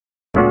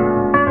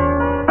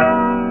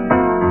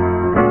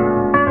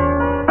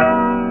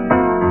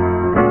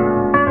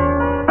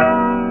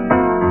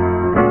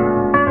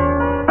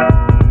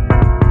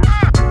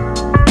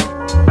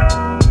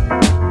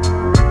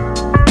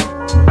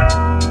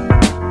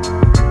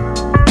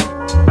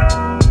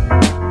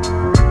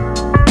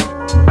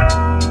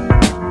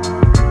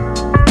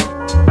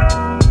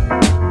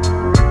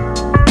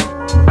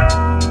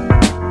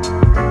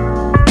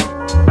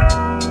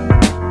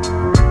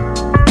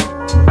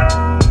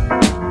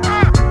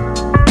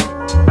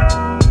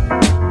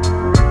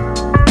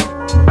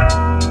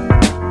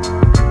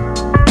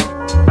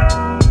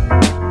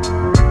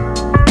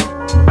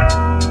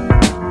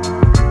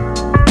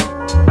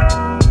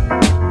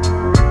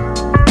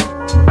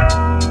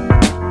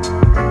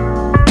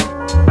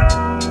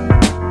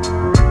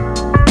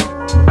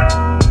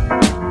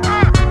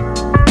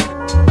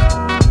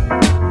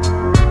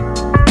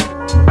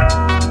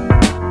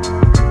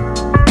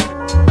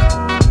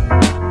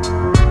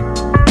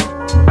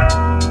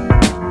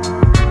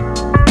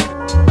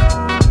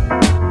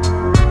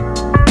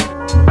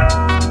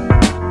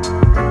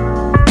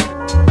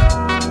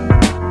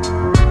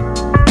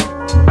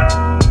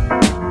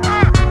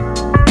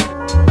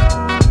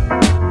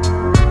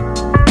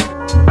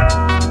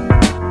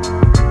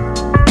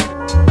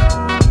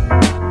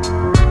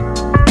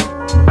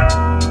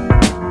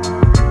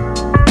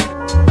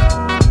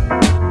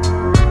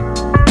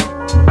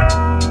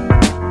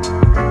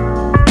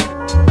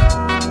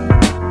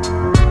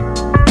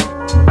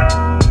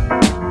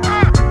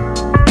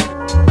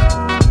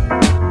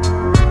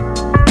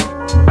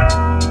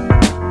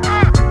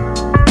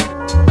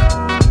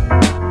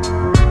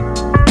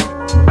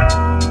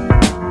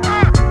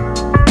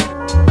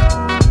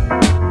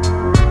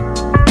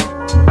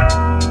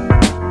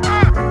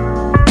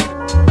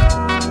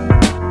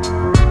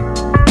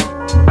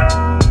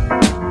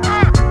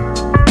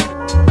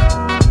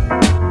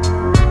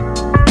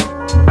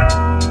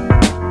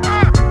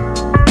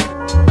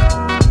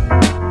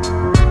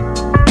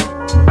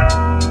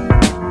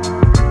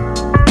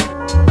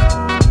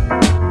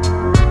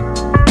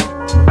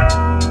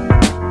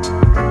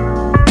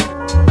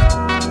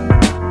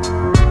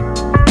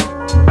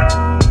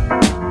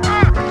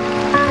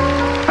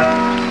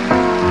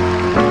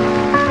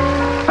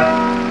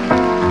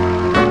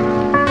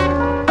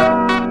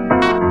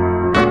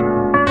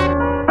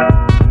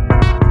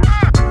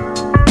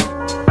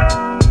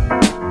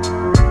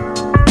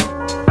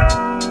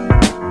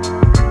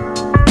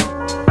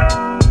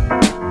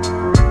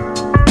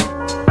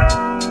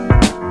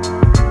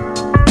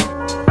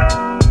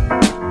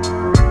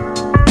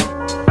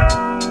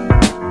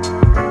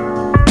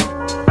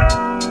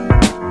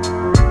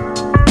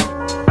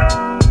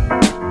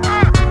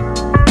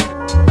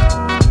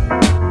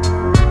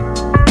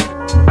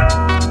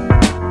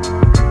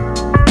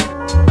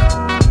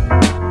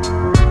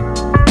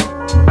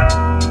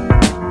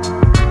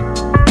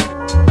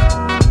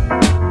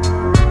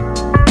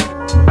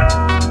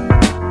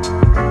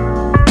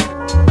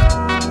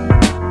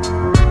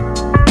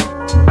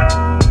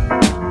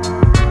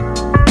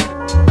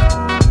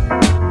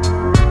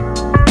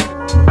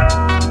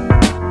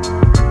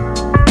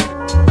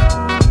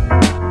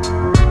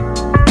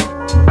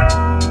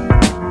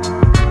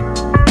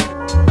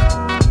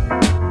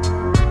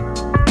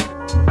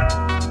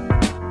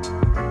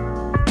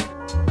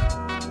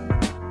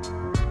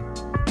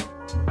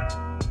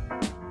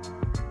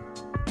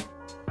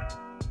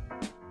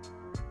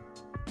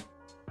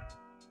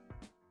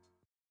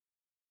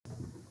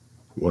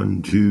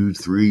1, 2,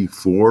 3,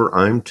 4.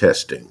 I'm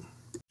testing.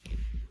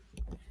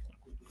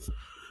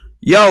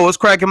 Yo, what's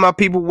cracking, my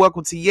people?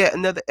 Welcome to yet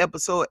another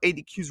episode of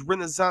ADQ's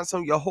Renaissance.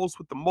 I'm your host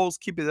with the most,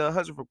 keeping it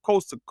 100 from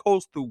coast to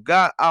coast. Through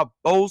God, I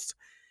boast.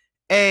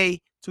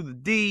 A to the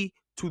D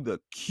to the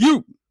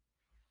Q.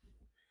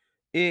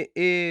 It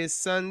is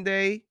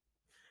Sunday,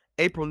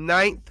 April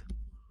 9th,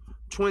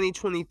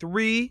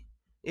 2023.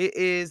 It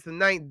is the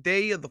 9th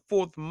day of the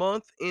 4th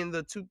month in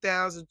the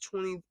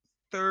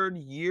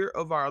 2023rd year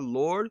of our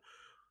Lord.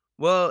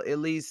 Well, at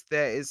least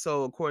that is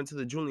so according to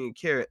the Julian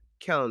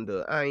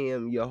calendar. I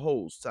am your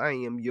host. I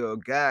am your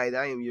guide.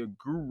 I am your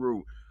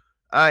guru.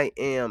 I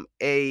am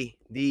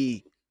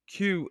ADQ,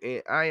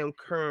 and I am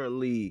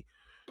currently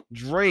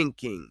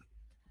drinking.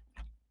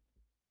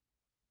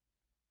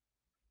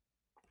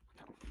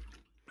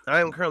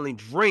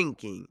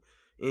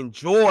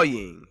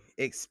 Enjoying,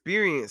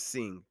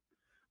 experiencing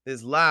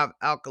this live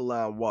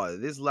alkaline water.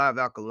 This live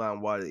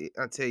alkaline water,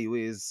 I tell you,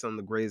 is some of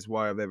the greatest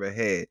water I've ever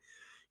had.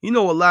 You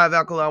know what live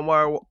alkaline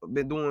water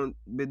been doing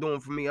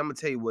for me? I'm gonna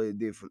tell you what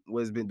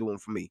it's been doing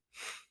for me.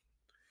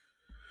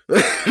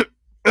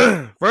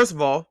 First of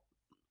all,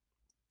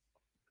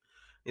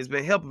 it's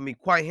been helping me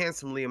quite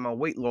handsomely in my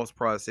weight loss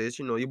process.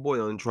 You know, your boy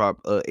done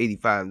dropped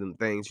 85 of them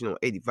things.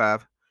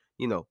 85.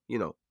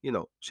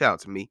 Shout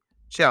out to me.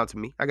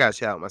 I gotta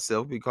shout out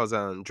myself because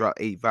I done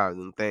dropped 85 of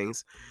them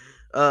things.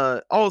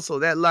 Also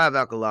that live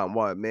alkaline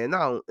water, man.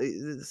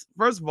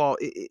 First of all,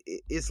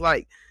 it's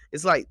like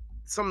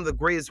some of the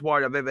greatest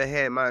water I've ever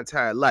had in my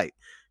entire life.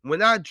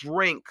 When I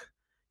drink,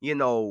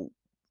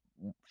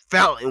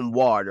 fountain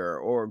water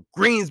or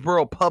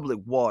Greensboro public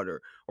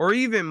water or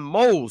even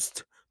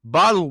most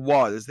bottled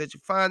waters that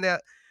you find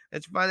out in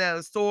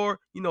the store,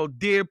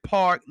 Deer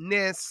Park,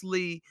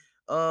 Nestle,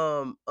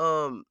 um,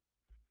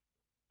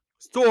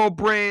 store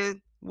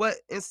brand, what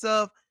and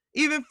stuff,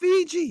 even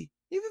Fiji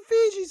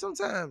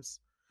sometimes.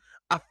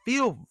 I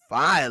feel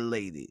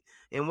violated.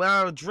 And when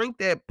I drink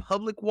that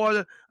public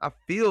water, I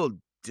feel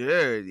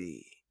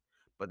dirty.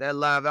 But that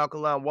live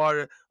alkaline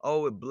water,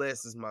 oh, it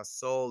blesses my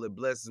soul. It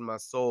blesses my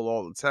soul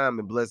all the time.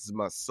 It blesses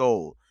my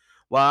soul.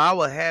 Well, I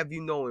will have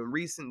you know, in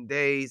recent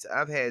days,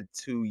 I've had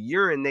to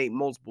urinate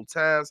multiple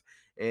times,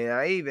 and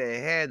I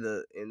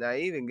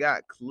even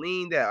got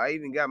cleaned out. I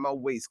even got my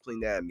waist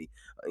cleaned out of me.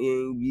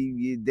 And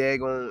you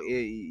daggone,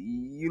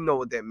 you know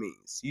what that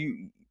means.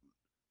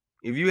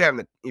 If you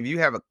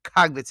have a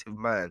cognitive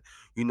mind,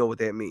 you know what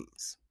that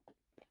means.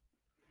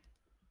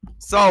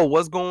 So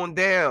what's going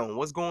down?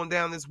 What's going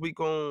down this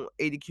week on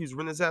ADQ's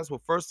Renaissance? Well,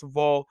 first of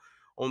all,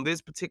 on this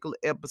particular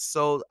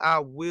episode, I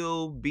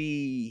will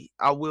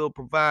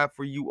provide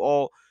for you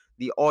all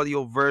the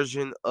audio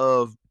version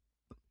of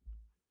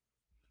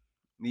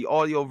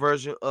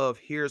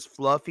Here's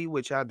Fluffy,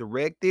 which I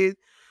directed.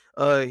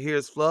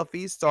 Here's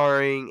Fluffy,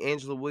 starring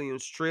Angela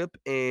Williams Tripp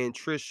and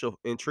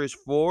Trish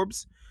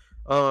Forbes,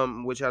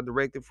 which I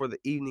directed for the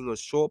evening of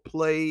short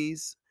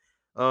plays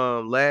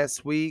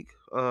last week.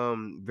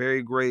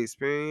 Very great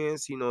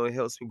experience. It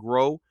helps me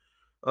grow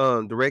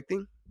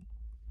directing.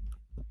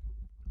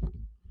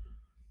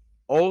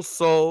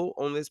 Also,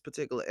 on this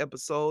particular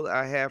episode,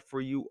 I have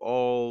for you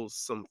all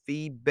some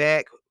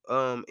feedback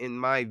in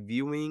my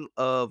viewing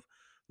of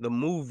the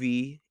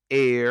movie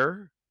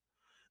Air.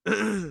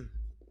 I'm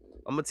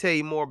gonna tell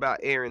you more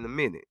about Air in a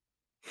minute.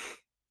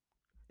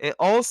 And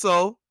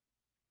also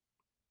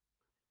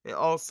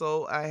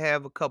I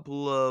have a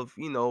couple of,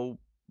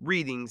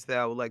 readings that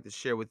I would like to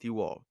share with you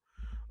all.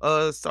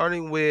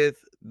 Starting with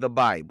the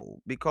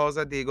Bible, because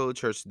I did go to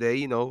church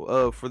today.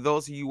 For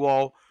those of you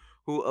all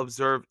who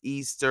observe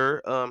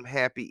Easter,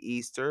 happy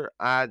Easter.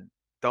 I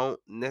don't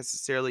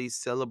necessarily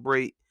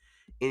celebrate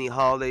any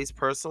holidays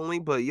personally,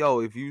 but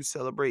if you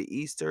celebrate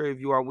Easter, if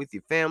you are with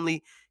your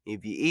family,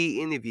 if you're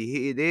eating, if you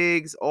hit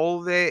eggs,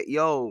 all that,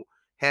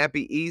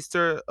 happy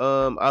Easter.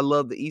 I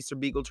love the Easter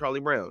Beagle Charlie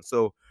Brown.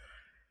 So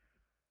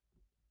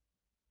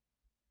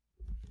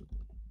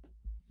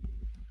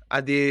I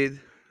did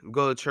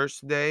go to church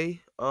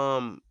today.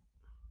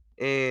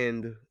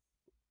 And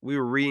we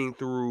were reading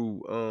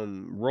through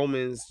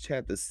Romans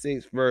chapter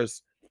 6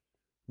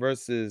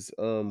 verses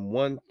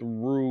 1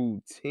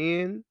 through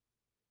 10.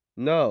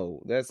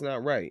 No, that's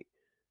not right.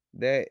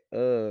 That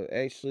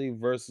actually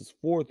verses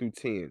 4 through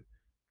 10.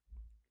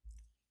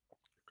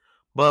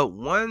 But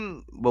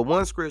one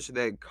scripture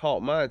that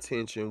caught my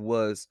attention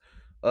was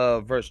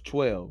verse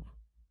 12.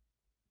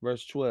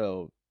 Verse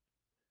 12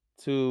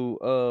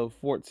 to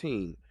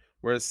 14,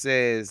 where it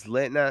says,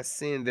 "Let not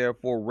sin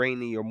therefore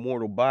reign in your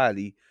mortal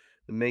body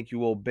to make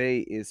you obey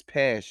its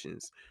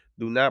passions.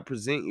 Do not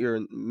present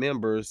your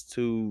members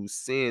to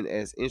sin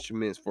as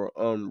instruments for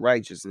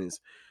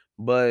unrighteousness,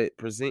 but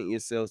present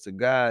yourselves to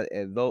God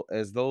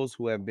as those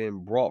who have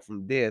been brought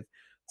from death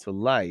to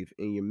life,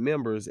 and your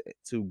members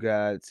to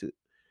God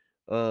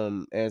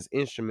as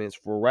instruments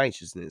for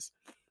righteousness.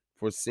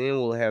 For sin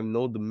will have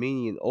no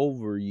dominion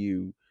over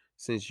you,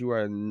 since you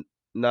are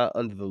not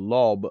under the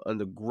law, but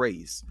under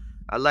grace."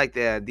 I like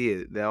that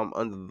idea that I'm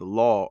under the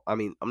law. I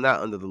mean, I'm not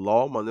under the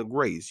law, I'm under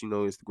grace.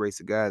 It's the grace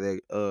of God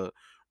that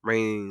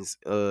reigns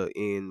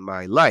in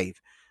my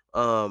life.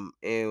 And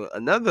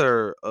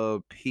another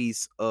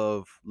piece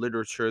of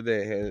literature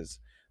that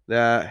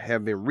I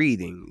have been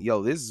reading.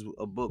 Yo, this is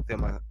a book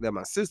that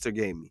my sister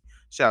gave me.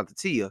 Shout out to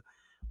Tia.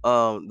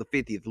 The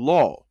 50th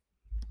Law.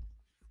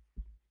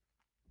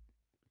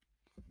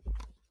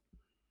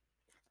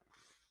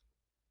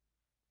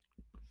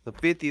 The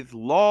 50th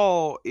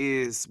Law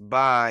is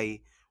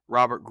by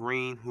Robert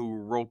Greene, who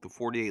wrote the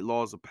 48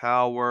 Laws of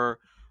Power,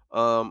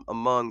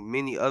 among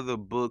many other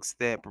books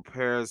that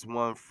prepares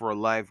one for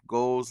life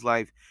goals,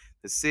 life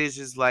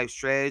decisions, life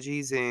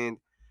strategies. And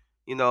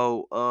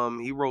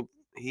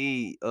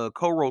he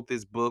co-wrote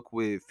this book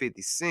with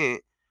 50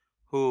 Cent,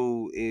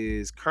 who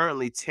is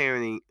currently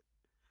tearing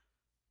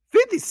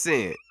 50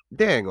 Cent.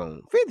 Dang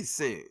on 50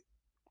 Cent.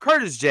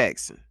 Curtis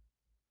Jackson.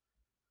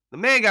 The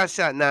man got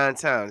shot 9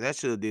 times. That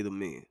should have did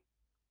him in.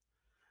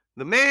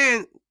 The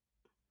man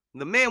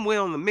went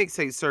on the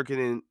mixtape circuit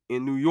in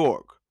New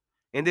York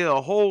and did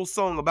a whole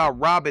song about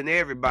robbing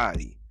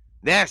everybody.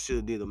 That should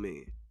have did him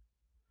in.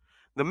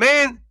 The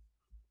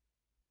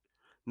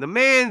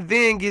man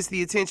then gets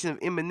the attention of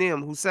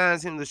Eminem, who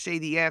signs him to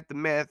Shady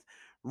Aftermath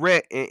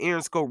and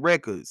Interscope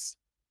Records.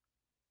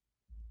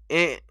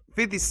 And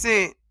 50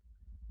 Cent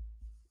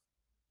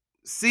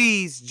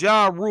sees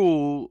Ja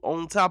Rule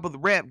on top of the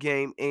rap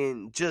game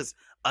and just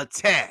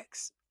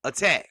attacks,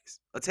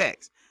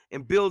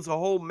 and builds a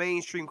whole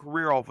mainstream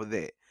career off of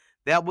that.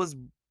 That was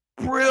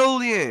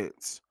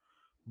brilliant.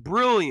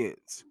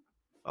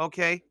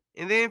 Okay.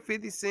 And then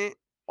 50 Cent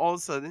all of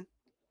a sudden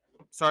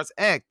starts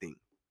acting.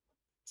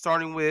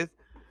 Starting with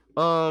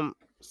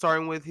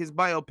his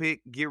biopic,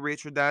 Get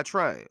Rich or Die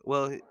Trying.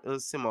 Well, a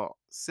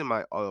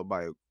semi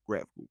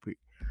autobiographical pic.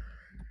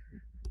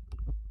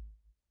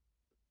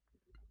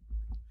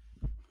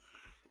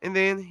 And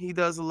then he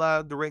does a lot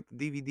of direct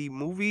DVD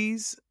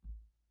movies.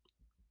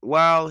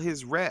 While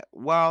his rap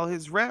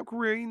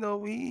career,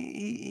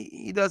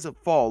 he doesn't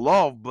fall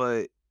off,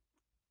 but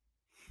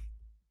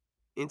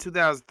in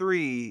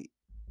 2003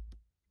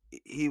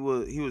 he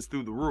was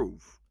through the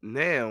roof.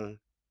 Now,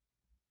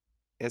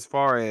 as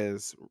far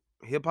as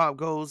hip hop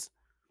goes,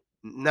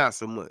 not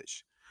so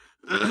much.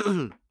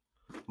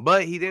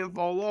 But he didn't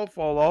fall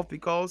off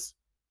because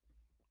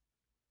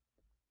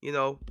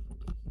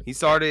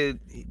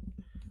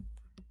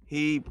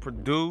he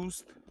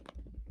produced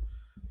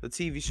the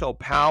TV show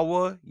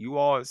Power. You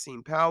all have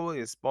seen Power.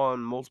 It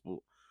spawned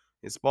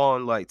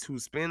like 2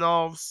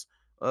 spinoffs.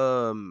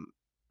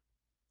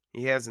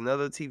 He has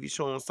another TV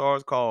show on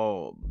Stars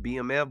called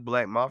BMF,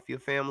 Black Mafia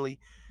Family.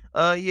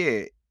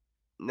 Yeah.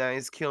 Now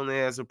he's killing it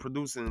as a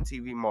producer in the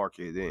TV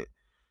market. And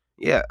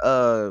yeah,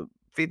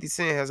 50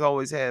 Cent has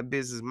always had a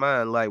business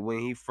mind. Like when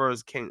he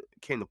first came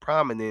to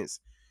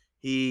prominence,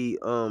 he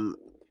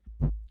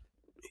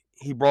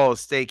brought a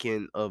stake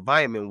in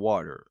vitamin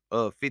water.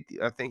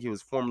 50, I think it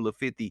was Formula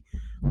 50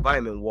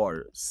 vitamin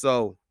water.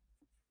 So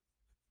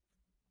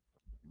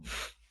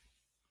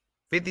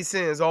 50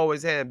 Cent has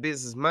always had a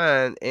business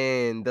mind.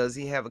 And does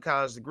he have a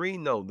college degree?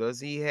 No. Does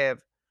he have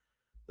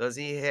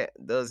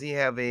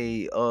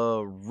a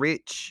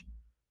rich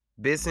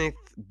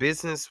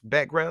business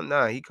background?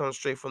 Nah, he comes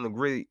straight from the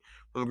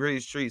gritty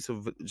streets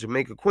of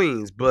Jamaica,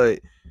 Queens. But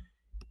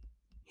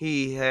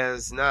he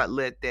has not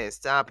let that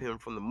stop him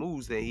from the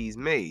moves that he's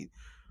made.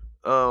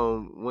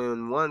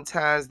 When one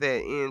ties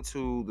that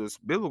into this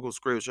biblical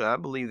scripture, I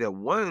believe that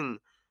one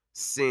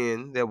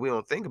sin that we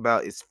don't think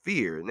about is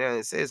fear. Now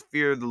it says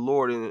fear of the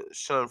Lord and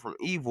shun from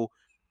evil,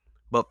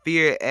 but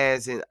fear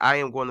as in I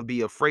am going to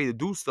be afraid to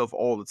do stuff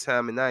all the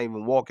time and not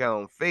even walk out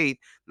on faith,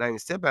 not even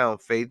step out on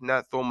faith,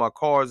 not throw my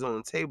cards on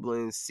the table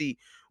and see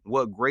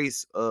what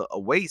grace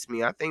awaits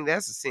me. I think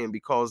that's a sin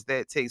because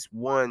that takes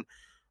one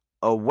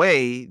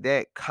away,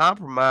 that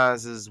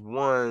compromises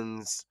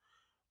one's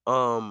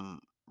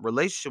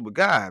relationship with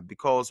God.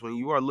 Because when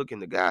you are looking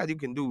to God,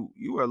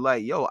 you are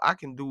like, yo, I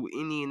can do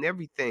any and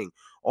everything.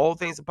 All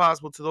things are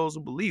possible to those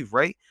who believe,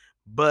 right?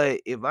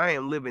 But if I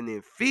am living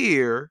in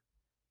fear,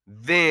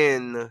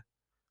 then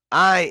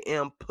I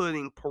am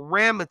putting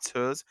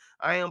parameters,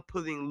 I am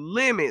putting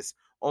limits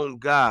on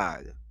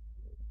God,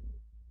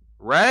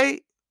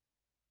 right?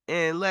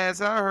 And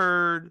last I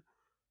heard,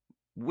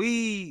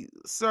 we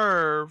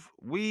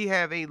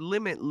have a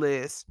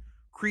limitless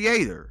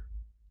creator.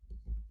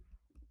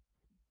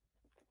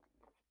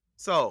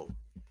 So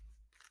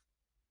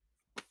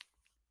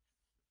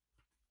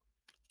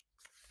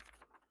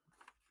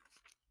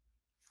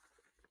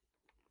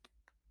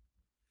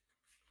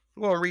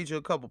I'm going to read you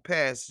a couple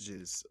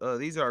passages.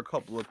 These are a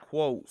couple of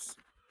quotes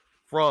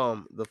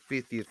from the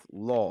 50th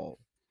Law,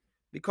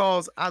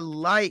 because I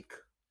like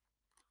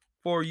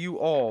for you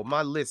all,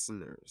 my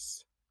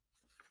listeners,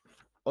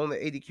 on the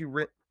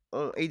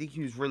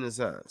ADQ's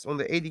Renaissance, on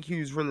the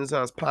ADQ's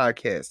Renaissance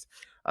podcast,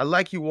 I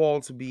like you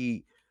all to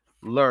be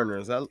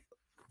learners. I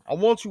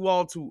want you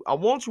all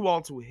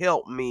to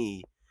help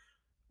me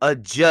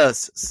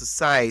adjust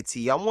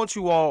society. I want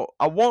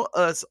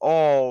us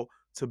all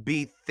to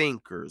be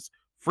thinkers.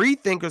 Free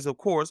thinkers, of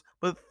course,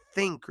 but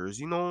thinkers.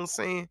 You know what I'm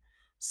saying?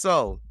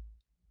 So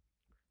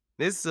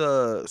This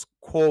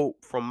quote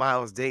from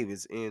Miles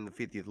Davis in the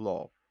 50th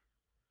Law.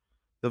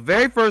 The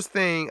very first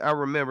thing I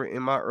remember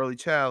in my early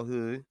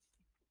childhood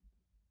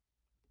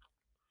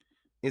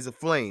is a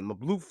flame, a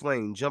blue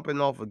flame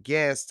jumping off a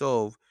gas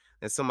stove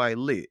that somebody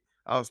lit.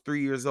 I was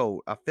 3 years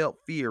old. I felt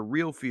fear,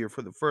 real fear,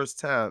 for the first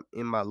time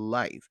in my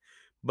life.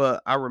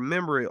 But I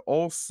remember it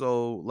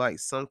also like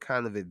some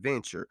kind of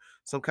adventure,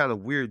 some kind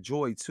of weird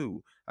joy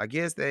too. I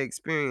guess that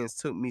experience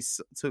took me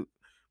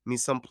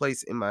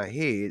someplace in my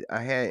head I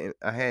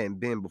hadn't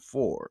been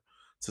before,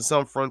 to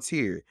some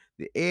frontier,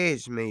 the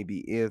edge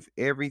maybe, if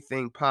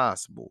everything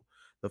possible.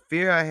 The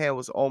fear I had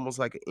was almost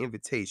like an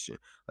invitation,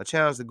 a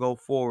challenge to go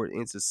forward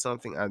into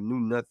something I knew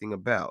nothing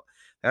about.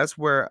 That's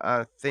where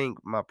I think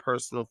my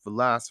personal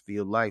philosophy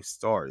of life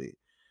started.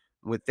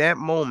 With that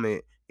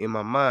moment in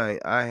my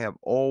mind, I have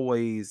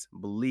always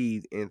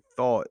believed and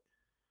thought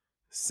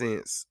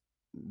since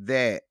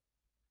that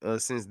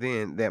since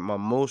then that my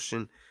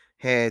motion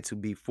had to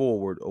be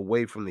forward,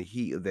 away from the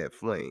heat of that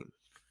flame.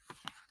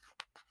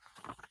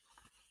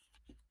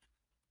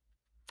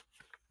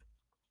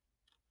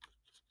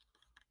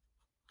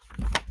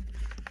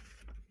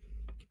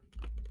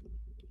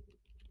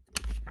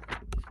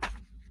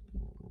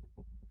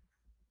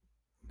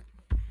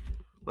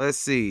 Let's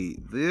see.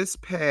 This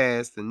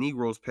past, the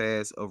Negro's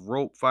past of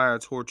rope, fire,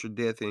 torture,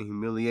 death, and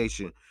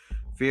humiliation.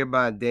 Fear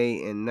by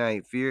day and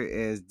night. Fear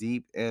as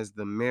deep as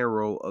the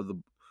marrow of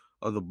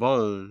the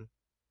bone.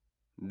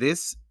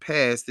 This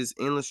past, this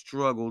endless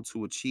struggle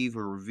to achieve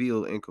and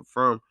reveal and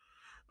confirm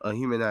a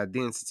human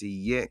identity,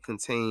 yet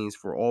contains,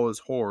 for all its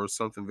horror,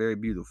 something very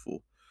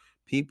beautiful.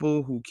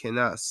 People who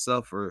cannot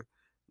suffer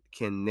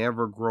can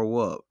never grow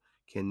up,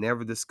 can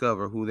never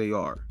discover who they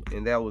are.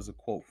 And that was a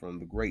quote from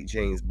the great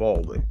James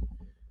Baldwin.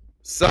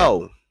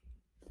 So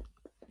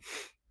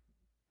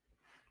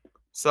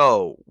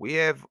we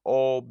have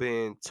all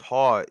been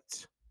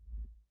taught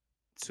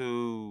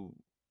to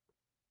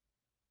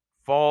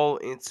fall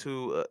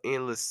into an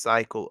endless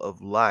cycle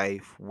of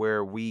life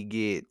where we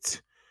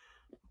get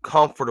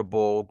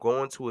comfortable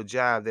going to a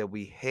job that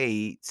we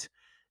hate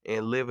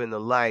and living a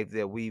life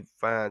that we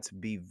find to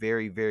be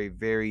very, very,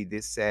 very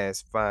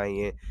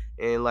dissatisfying,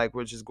 and like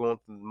we're just going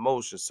through the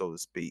motions, so to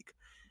speak.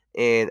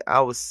 And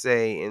I would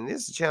say, and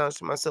this is a challenge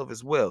to myself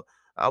as well,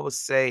 I would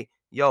say,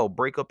 yo,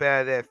 break up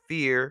out of that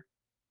fear,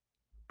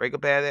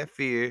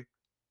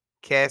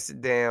 cast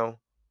it down,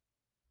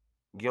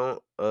 get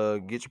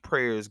your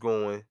prayers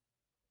going.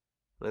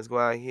 Let's go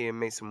out here and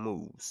make some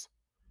moves.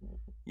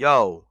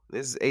 Yo,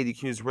 this is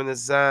ADQ's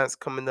Renaissance.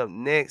 Coming up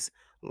next,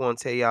 I'm going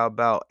to tell y'all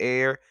about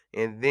Air.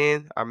 And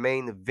then our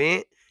main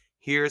event,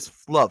 here's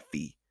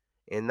Fluffy.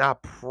 And I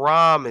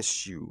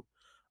promise you,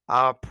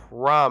 I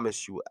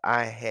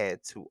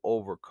had to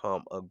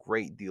overcome a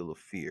great deal of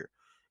fear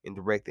in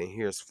directing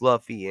Here's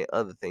Fluffy and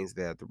other things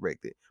that I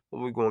directed. But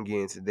we're going to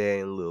get into that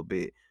in a little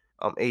bit.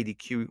 I'm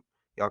ADQ.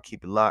 Y'all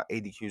keep it locked.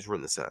 ADQ's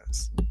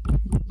Renaissance.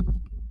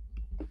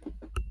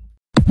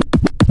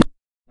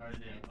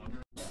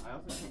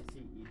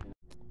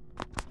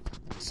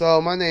 So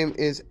my name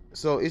is,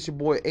 it's your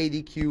boy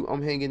ADQ.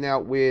 I'm hanging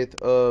out with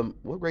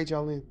what grade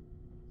y'all in?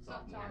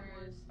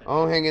 Sophomores.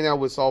 I'm hanging out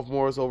with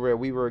sophomores over at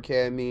Weaver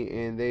Academy,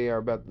 and they are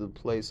about to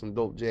play some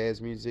dope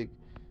jazz music.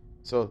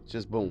 So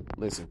just boom,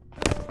 listen.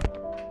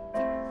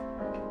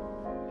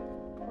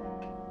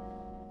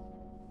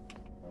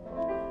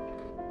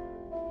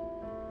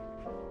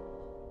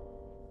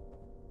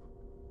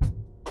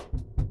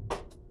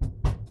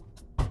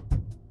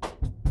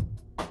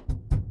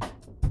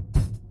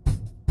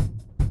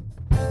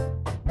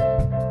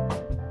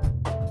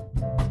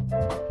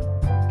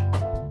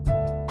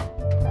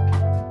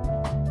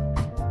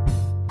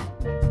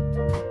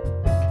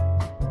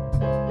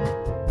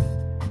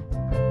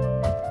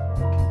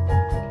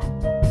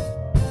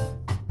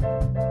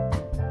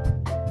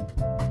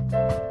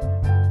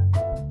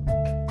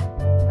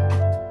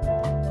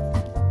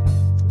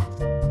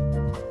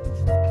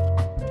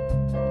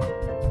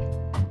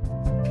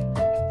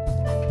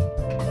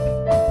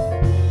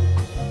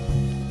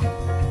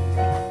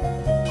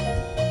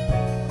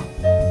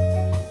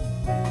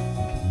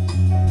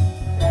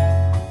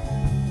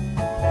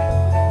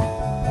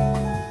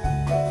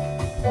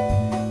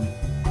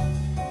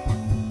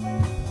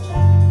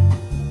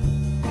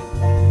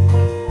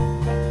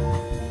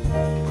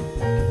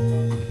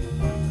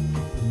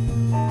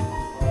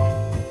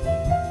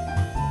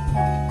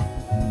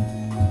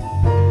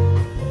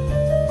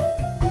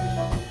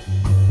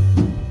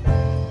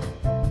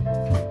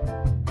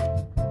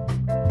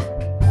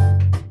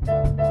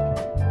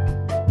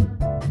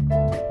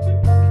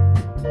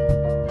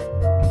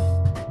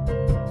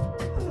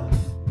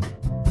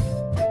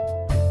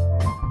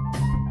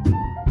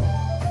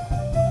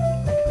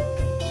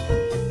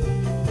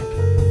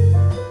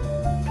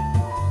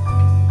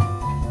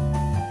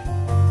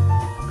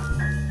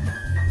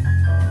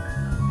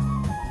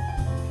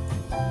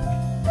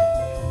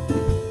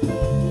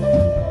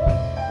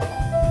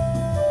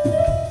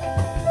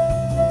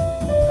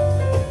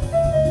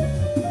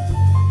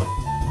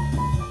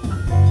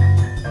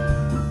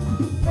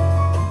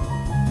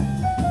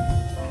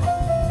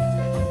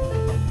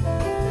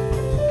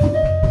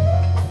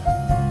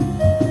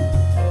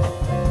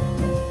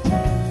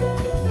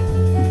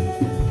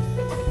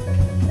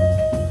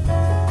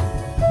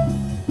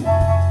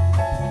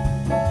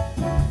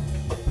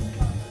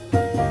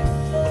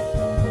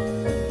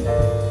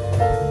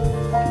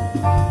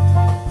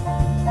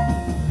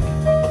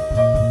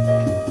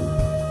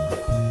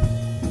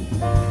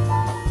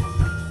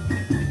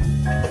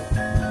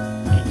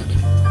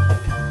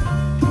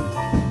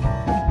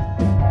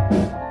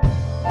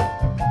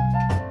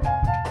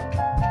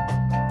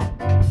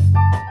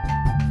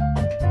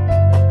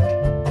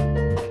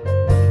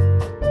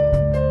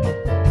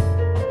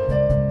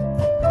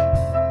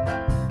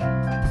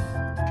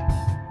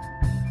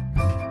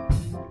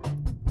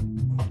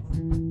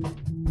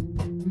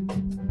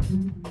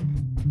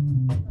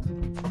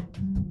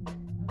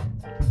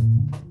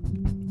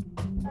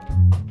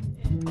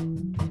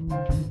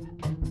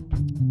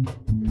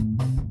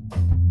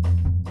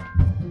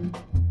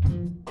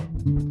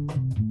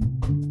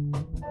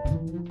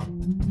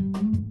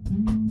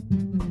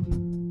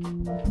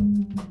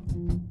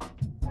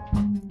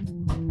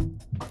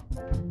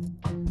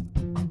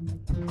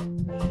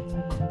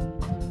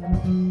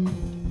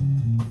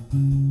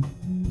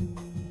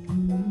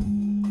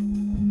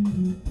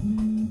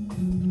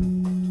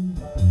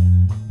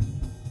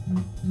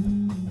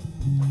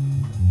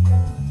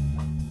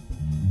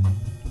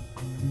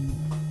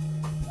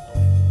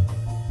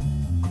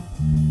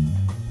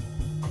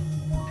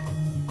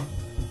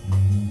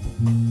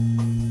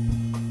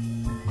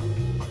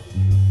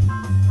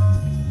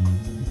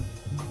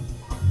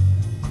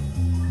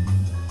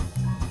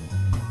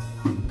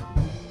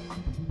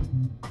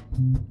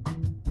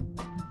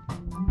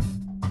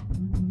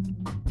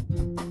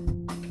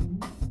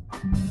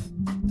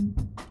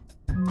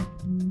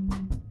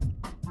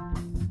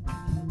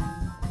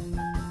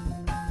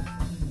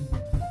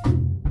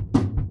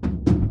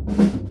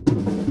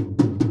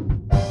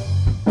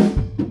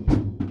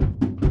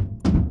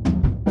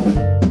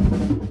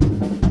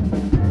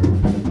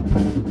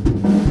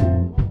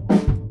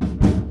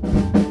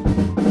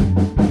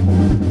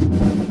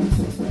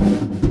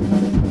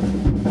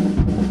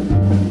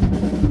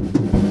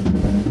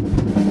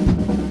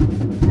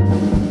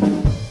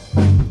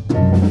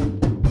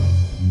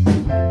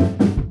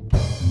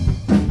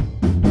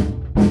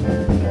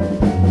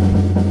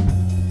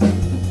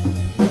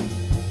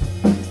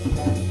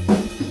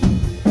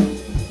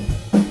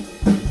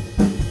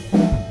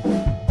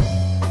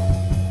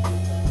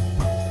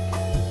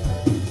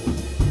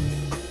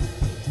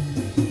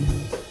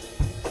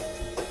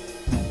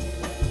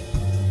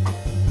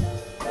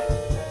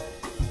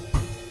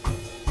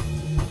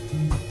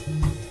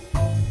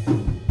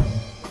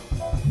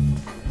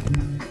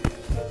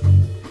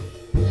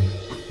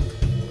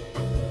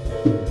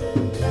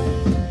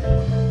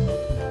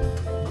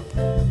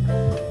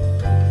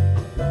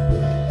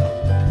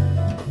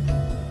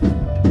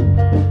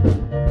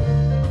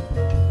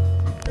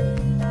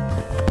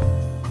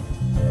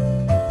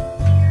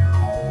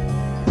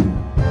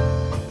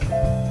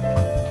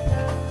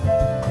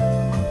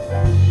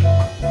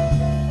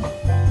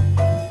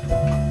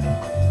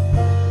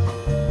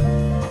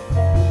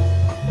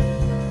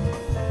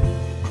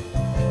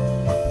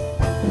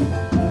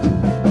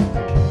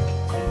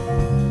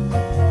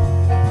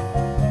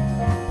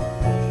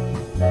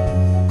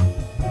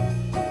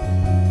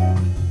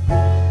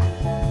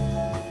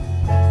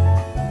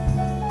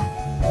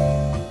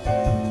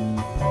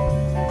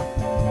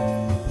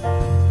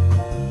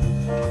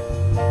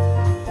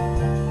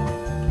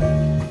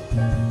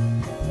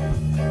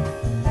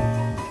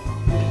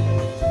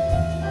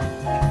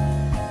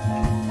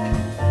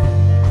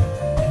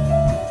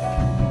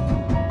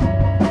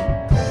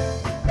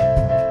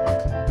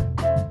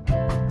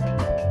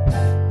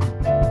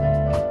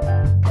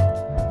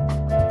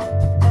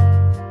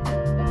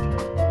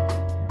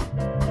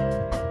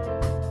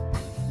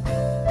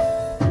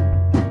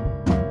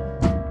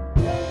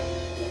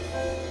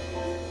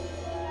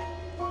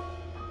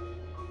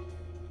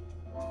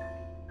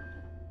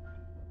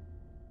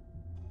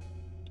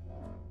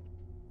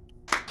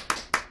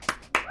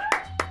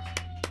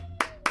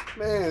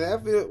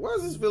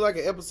 feel like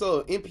an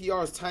episode of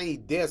NPR's Tiny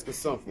Desk or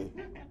something?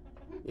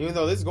 Even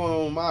though this is going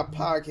on my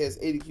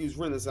podcast, ADQ's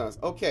Renaissance.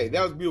 Okay,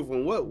 that was beautiful.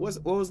 And what was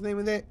the name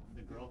of that?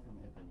 The Girl from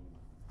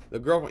Ipanema. The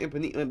Girl from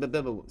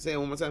Ipanema. Say it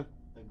one more time.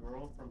 The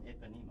Girl from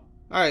Ipanema.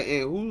 All right,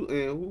 and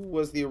who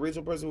was the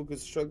original person who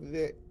constructed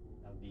that?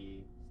 That would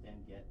be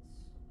Stan Getz.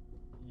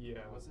 Yeah,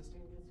 was it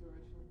Stan Getz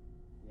original?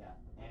 Yeah,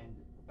 and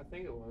I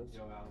think it was.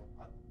 Gilbert.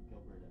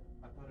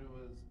 I thought it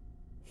was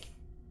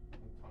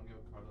Antonio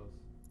Carlos.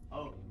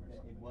 Oh,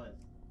 it was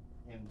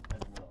him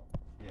as well.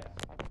 Yeah.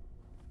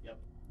 Yep.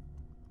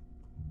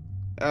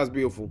 That was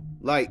beautiful.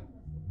 Like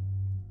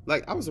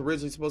I was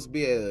originally supposed to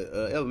be at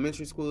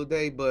elementary school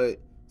today, but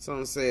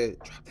someone said,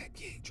 drop that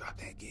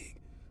gig.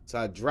 So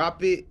I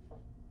drop it,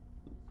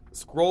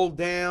 scroll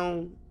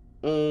down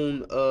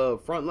on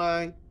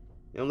Frontline,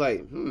 and I'm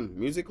like,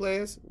 music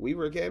class,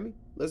 Weaver Academy,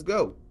 let's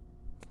go.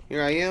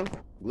 Here I am,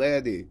 glad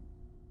I did.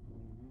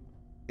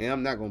 And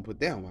I'm not going to put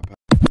that on my podcast.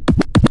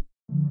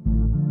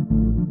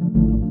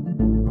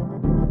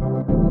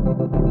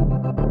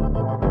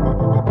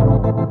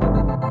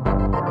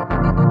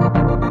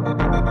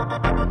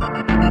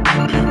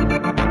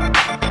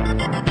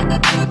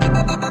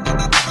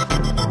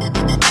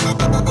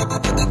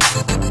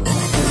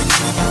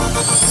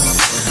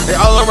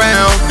 All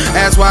around,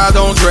 that's why I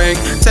don't drink.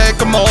 Take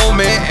a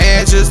moment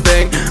and just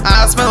think.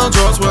 I smell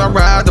drugs when I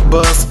ride the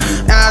bus.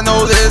 I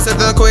know this that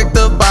they're quick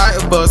to buy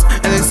a bus,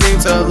 and they seem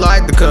to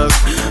like the cuss.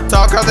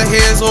 Talk out the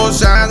heads or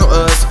shine on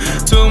us.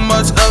 Too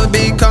much of it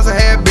becomes a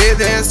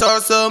habit and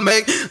starts to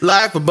make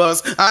life a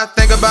bust. I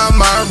think about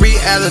my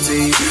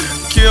reality.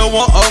 Kill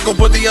one uncle,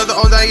 put the other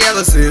on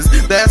dialysis.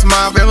 That's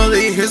my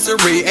family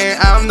history, and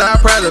I'm not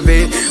proud of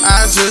it.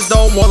 I just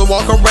don't wanna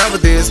walk around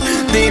with this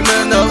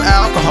demon of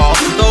alcohol.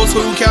 Those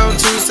who count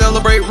to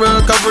celebrate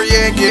recovery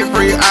and get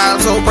free. I'm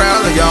so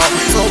proud of y'all,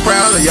 so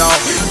proud of y'all.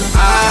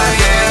 I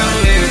am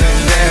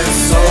living that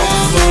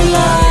sober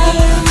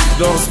life.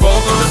 Don't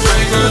smoke or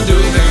drink or do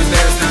things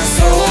that's not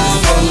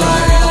sober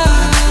life.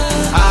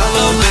 I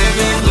love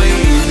living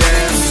clean,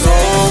 that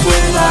sober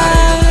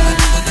life.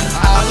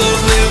 I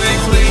love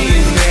living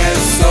clean, that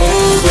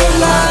sober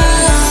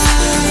life.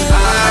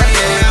 I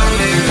am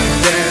living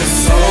that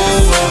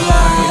sober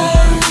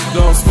life.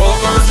 Don't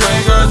smoke or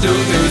drink or do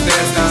things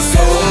that's not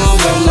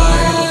sober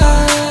life.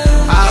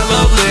 I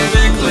love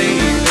living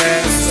clean,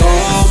 that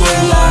sober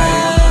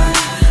life.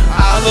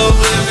 I love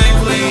living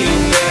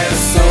clean, that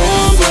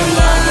sober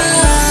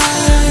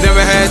life.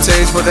 Never had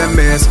change for that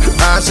mess.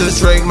 I just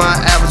drink my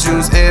apple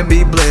juice and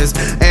be blessed.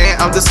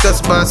 And I'm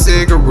disgusted by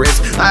cigarettes.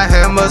 I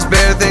have much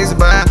better things to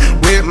buy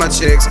with my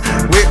checks,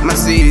 with my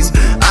C's.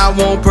 I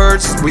won't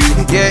purchase weed.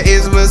 Yeah,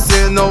 it's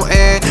medicinal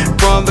and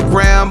from the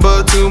ground,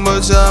 but too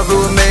much of it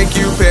will make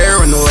you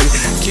paranoid.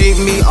 Keep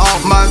me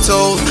off my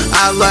toes.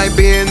 I like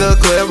being a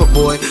clever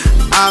boy.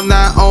 I'm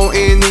not on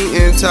any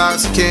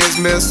intoxicants.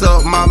 Mess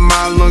up my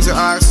mind, lungs, and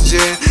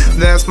oxygen.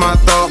 That's my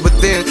thought, but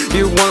then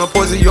you wanna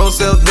poison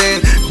yourself,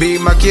 then be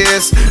my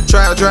guest.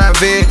 Try to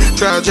drive in,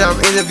 try to job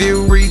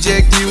interview,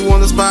 reject you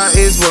on the spot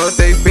is what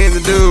they been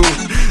to do.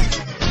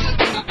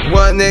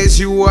 What next?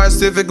 You are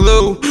civic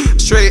glue.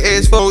 Straight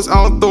edge folks,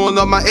 I'm throwing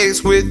up my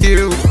ex with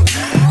you.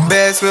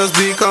 Bad smells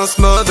become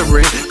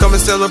smothering. Come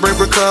and celebrate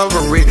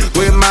recovery.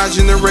 With my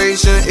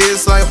generation,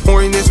 it's like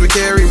horniness we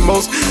carry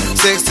most.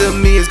 Sex to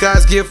me is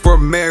God's gift for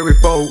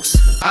married folks.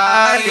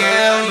 I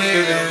am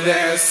living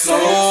that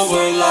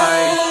sober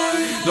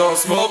life. Don't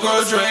smoke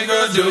or drink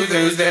or do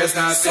things that's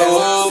not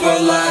sober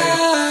life.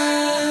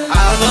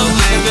 I love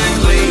living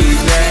clean,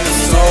 that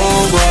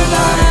sober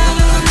life.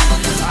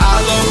 I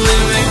love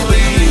living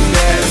clean,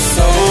 that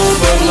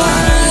sober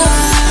life.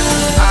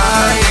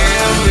 I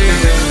am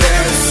living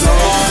that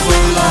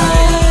sober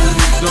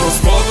life. Don't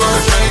smoke or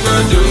drink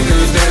or do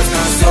things that's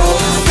not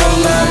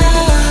sober life.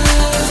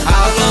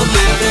 I love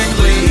living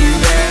clean,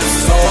 that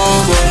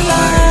sober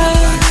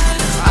life.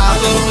 I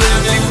love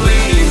living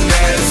clean,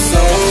 that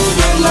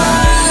sober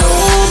life.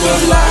 Sober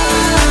life.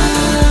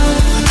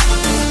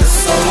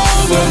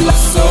 Sober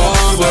life.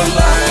 Sober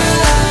life.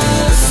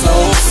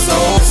 Sober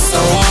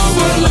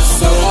life.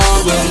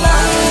 Sober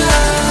life.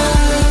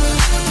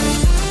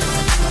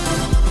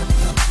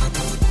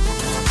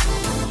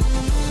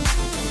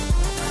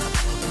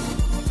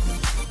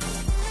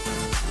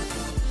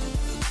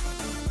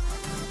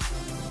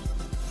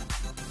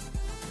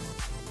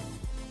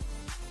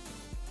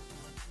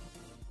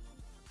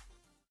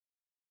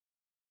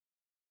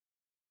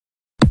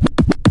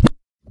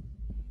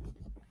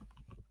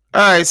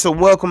 All right, so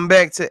welcome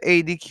back to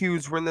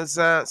ADQ's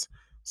Renaissance.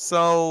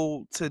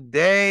 So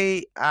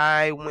today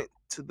I went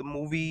to the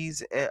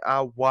movies and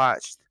I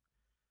watched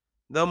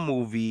the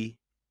movie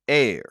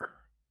Air.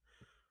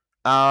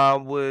 I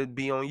would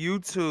be on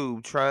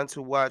YouTube trying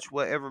to watch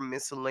whatever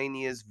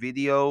miscellaneous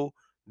video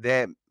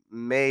that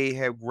may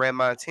have grabbed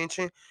my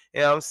attention,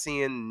 and I'm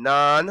seeing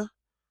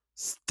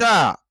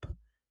non-stop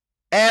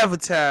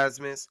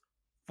advertisements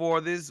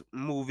for this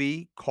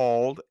movie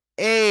called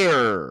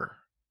Air.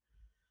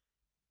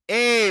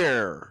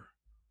 Air.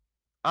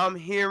 I'm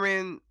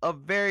hearing a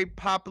very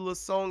popular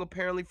song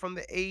apparently from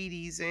the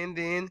 80s, and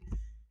then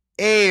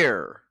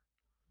Air.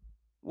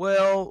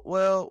 Well.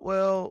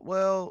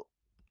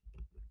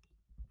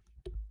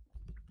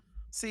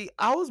 See,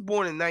 I was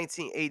born in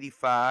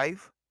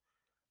 1985.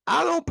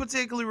 I don't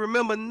particularly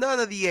remember none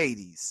of the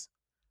 80s.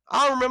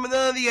 I don't remember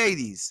none of the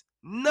 80s.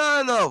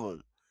 None of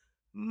them.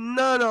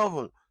 None of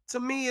them. To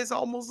me, it's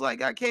almost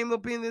like I came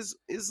up in this.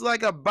 It's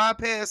like I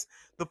bypassed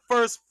the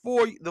first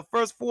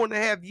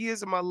 4.5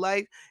 years of my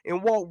life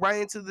and walked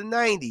right into the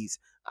 90s.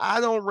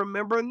 I don't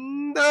remember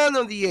none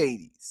of the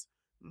 80s.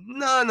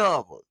 None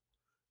of them.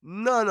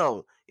 None of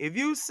them. If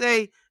you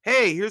say,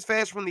 hey, here's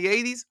Fast from the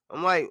 80s,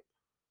 I'm like,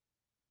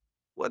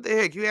 what the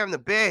heck? You having a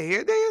bad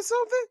hair day or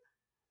something?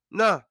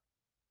 Nah.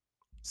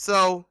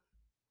 So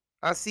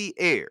I see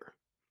Air.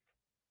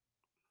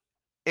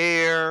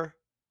 Air.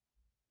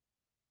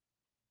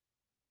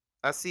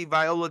 I see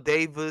Viola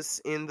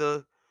Davis in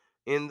the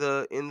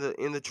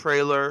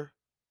trailer.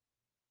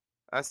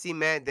 I see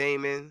Matt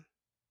Damon.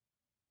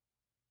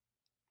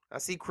 I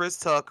see Chris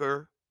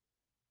Tucker.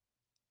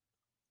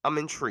 I'm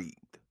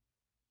intrigued.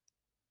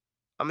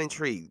 I'm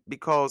intrigued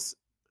because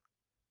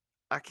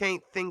I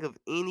can't think of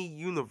any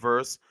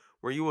universe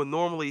where you will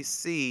normally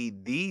see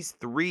these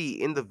three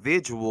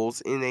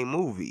individuals in a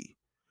movie.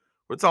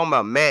 We're talking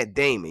about Matt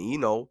Damon,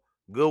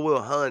 Good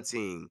Will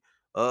Hunting,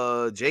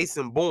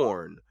 Jason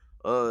Bourne,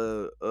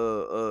 the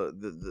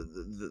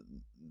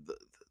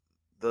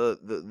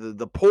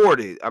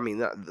Deported. I mean,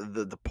 not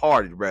the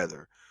Departed,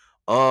 rather.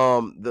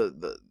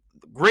 The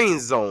Green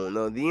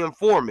Zone, the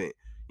Informant.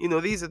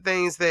 These are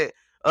things that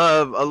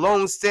a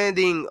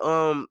long-standing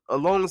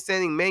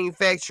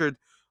manufactured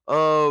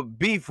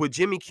beef with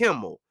Jimmy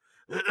Kimmel.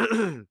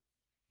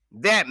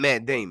 That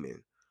Matt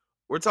Damon.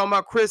 We're talking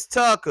about Chris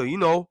Tucker,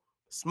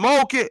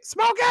 Smokey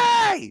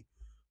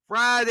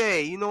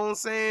Friday, you know what I'm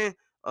saying?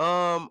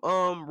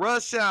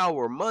 Rush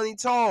Hour, Money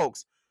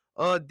Talks,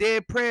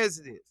 Dead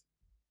Presidents.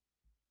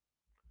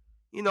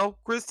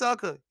 Chris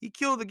Tucker, he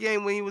killed the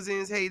game when he was in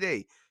his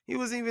heyday. He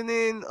was even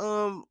in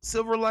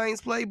Silver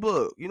Linings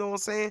Playbook, you know what I'm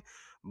saying?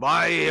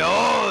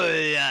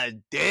 Viola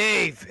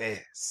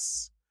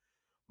Davis,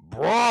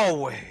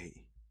 Broadway.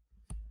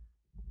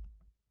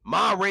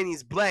 Ma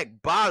Rainey's Black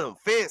Bottom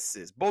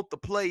Fences, both the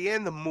play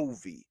and the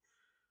movie.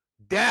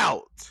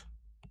 Doubt.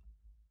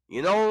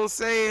 You know what I'm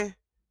saying?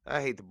 I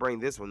hate to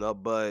bring this one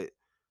up, but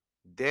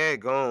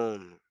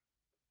daggone.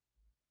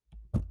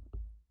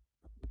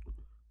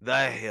 The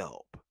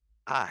Help.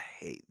 I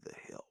hate The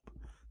Help.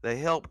 The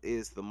Help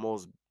is the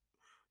most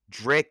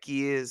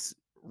dreckiest,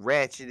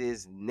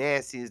 ratchetest,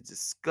 nastiest,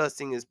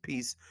 disgustingest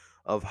piece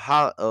of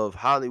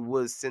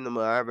Hollywood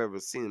cinema I've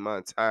ever seen in my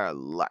entire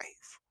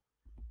life.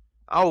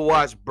 I will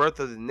watch Birth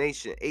of the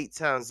Nation 8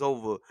 times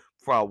over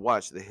before I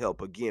watch The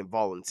Help again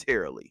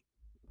voluntarily.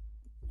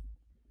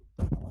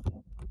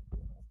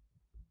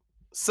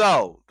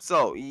 So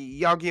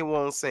y'all get what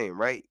I'm saying,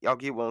 right? Y'all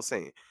get what I'm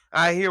saying.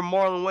 I hear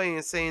Marlon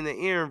Wayans saying in the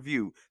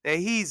interview that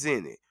he's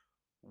in it.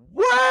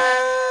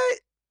 What?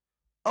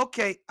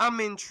 Okay, I'm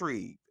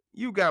intrigued.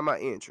 You got my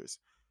interest.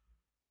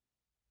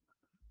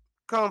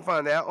 Come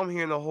find out, I'm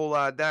hearing a whole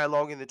lot of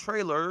dialogue in the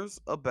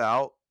trailers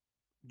about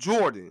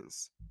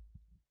Jordans.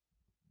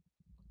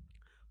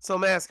 So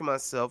I'm asking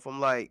myself, I'm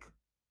like,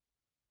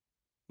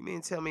 you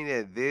mean to tell me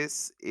that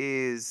this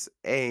is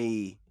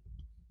a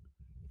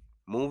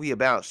movie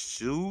about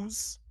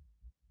shoes?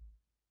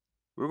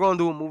 We're going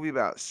to do a movie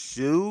about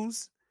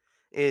shoes?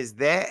 Is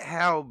that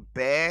how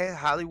bad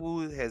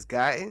Hollywood has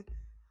gotten?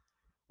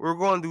 We're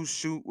going to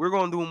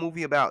do a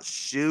movie about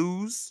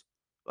shoes?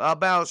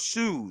 About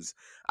shoes.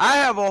 I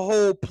have a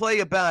whole play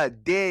about a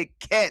dead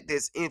cat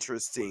that's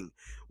interesting.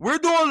 We're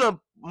doing a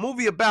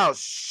movie about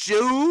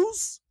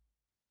shoes?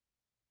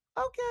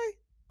 Okay.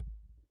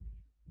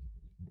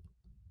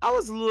 I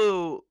was a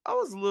little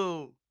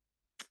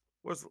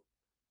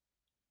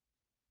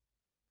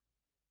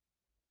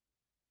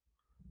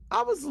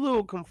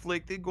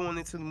conflicted going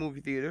into the movie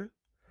theater.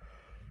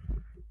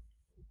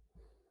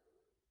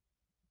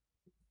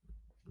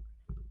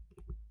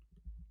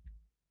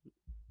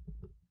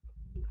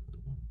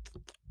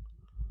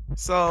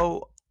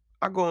 So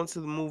I go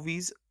into the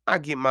movies. I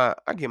get my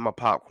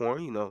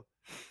popcorn.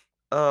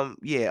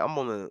 Yeah, I'm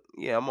on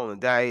a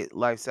diet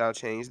lifestyle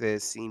change that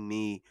has seen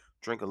me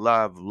drink a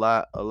live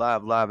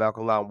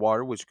alkaline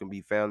water, which can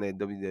be found at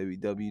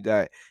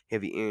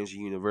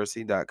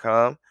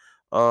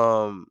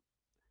www.heavyenergyuniversity.com.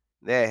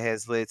 That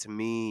has led to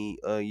me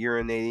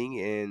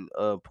urinating and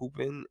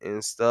pooping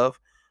and stuff.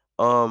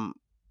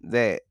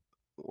 That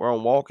where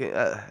I'm walking,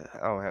 I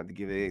don't have to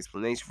give an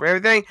explanation for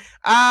everything.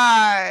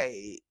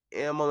 I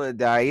am on a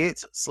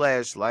diet /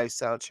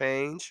 lifestyle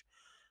change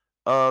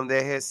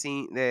that has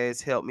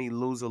helped me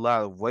lose a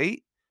lot of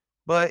weight.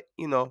 But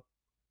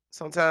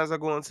sometimes I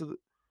go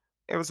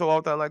every so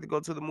often I like to go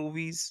to the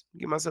movies,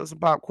 get myself some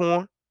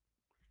popcorn.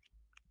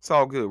 It's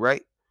all good,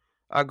 right?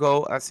 I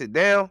sit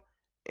down,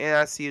 and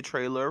I see a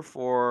trailer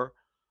for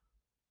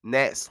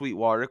Nat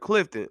Sweetwater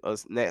Clifton, a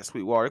Nat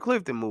Sweetwater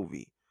Clifton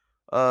movie.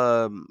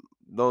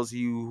 Those of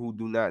you who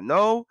do not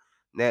know,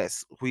 Nat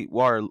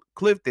Sweetwater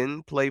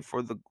Clifton played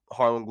for the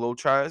Harlem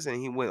Globetrotters,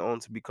 and he went on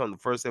to become the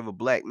first ever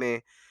black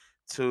man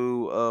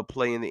to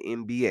play in the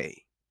NBA.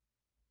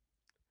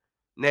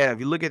 Now, if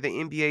you look at the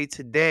NBA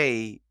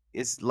today,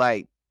 it's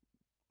like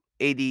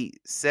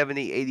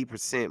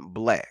 80%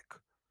 black.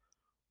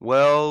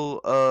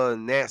 Well,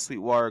 Nat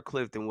Sweetwater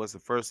Clifton was the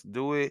first to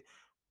do it.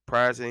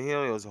 Prior to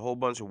him, it was a whole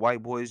bunch of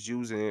white boys,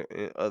 Jews, and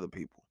other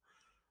people.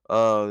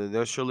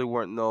 There surely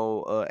weren't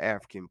no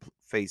African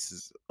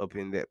faces up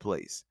in that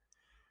place.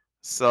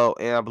 So,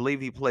 and I believe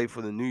he played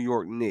for the New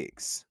York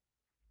Knicks.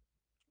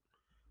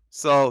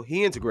 So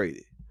he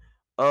integrated.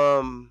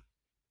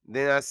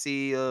 Then I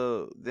see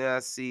a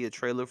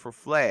trailer for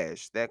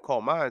Flash that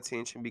caught my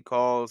attention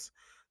because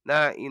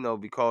not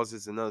because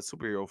it's another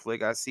superhero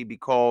flick. I see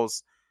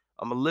because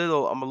I'm a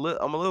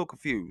little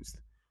confused.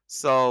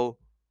 So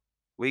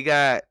we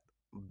got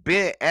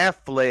Ben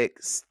Affleck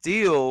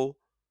still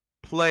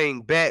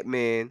playing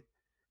Batman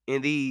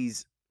in the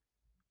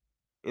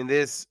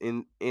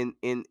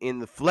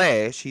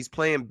Flash. He's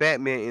playing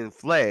Batman in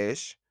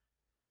Flash.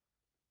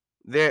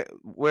 There,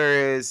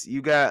 whereas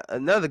you got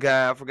another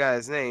guy, I forgot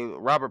his name,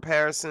 Robert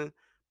Pattinson,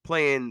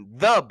 playing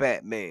the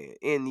Batman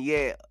in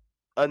yet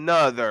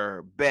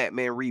another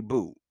Batman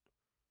reboot.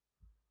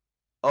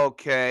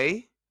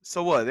 Okay,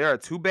 so what? There are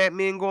two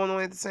Batmen going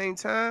on at the same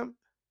time,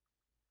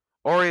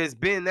 or is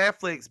Ben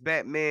Affleck's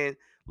Batman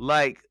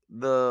like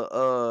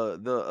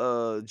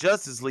the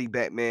Justice League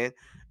Batman,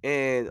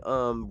 and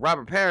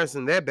Robert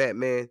Pattinson, that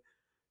Batman,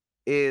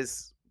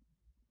 is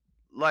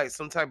like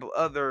some type of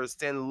other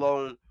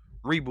standalone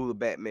reboot of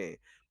Batman?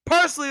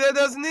 Personally, that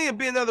doesn't need to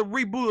be another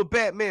reboot of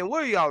Batman.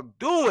 What are y'all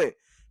doing?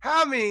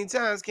 How many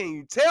times can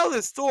you tell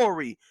this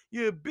story?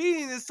 You're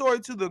beating this story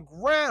to the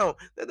ground.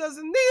 That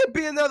doesn't need to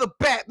be another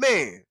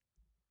Batman.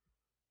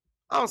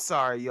 I'm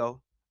sorry, yo.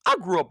 I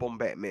grew up on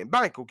Batman.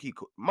 Michael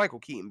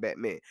Keaton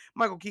Batman.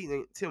 Michael Keaton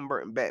and Tim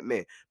Burton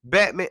Batman.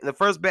 The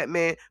first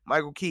Batman,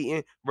 Michael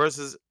Keaton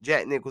versus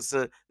Jack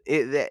Nicholson.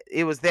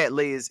 It was that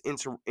latest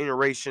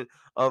iteration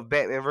of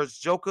Batman versus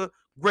Joker.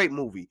 Great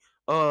movie.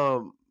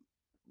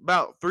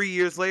 About 3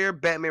 years later,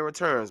 Batman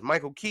Returns.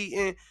 Michael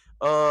Keaton,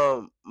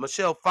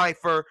 Michelle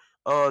Pfeiffer,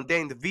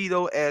 Danny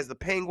DeVito as the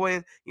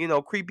Penguin.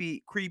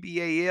 Creepy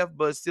AF,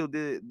 but still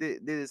did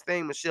his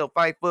thing. Michelle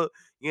Pfeiffer,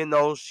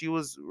 she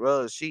was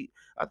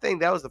I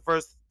think that was the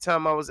first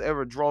time I was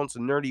ever drawn to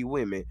nerdy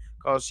women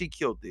because she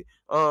killed it.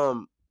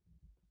 But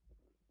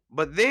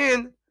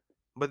then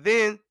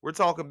we're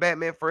talking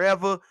Batman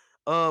Forever.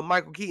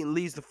 Michael Keaton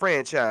leaves the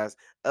franchise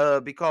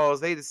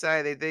because they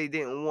decided they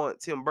didn't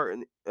want Tim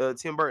Burton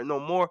no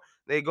more.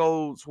 They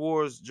go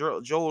towards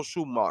Joel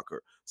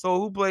Schumacher. So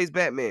who plays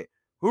Batman?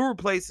 Who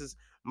replaces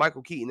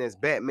Michael Keaton as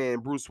Batman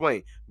and Bruce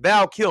Wayne?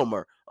 Val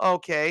Kilmer.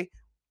 Okay.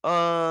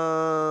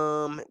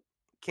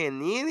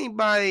 Can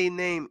anybody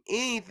name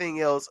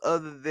anything else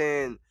other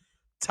than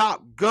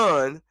Top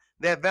Gun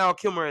that Val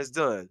Kilmer has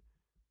done?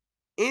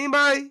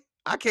 Anybody?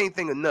 I can't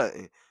think of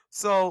nothing.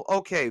 So,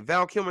 okay,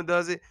 Val Kilmer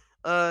does it.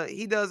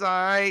 He does all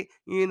right.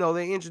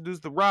 They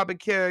introduced the Robin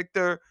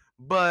character,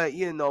 but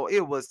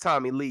it was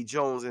Tommy Lee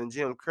Jones and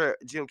Jim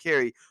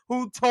Carrey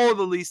who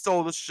totally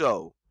stole the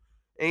show.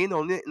 And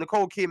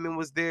Nicole Kidman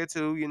was there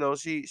too.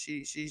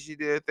 She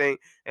did her thing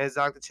as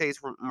Dr. Chase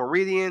from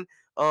Meridian.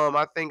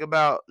 I think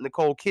about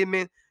Nicole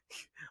Kidman.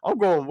 I'm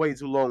going way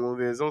too long on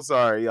this. I'm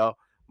sorry, y'all,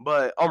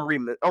 but I'm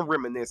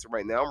reminiscing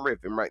right now. I'm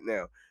riffing right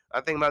now.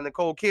 I think about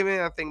Nicole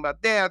Kidman. I think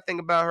about that. I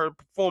think about her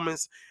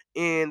performance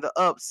in The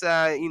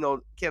Upside.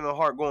 Kevin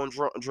Hart going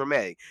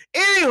dramatic.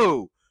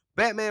 Anywho,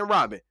 Batman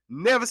Robin.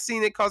 Never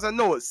seen it because I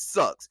know it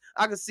sucks.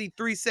 I can see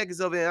 3 seconds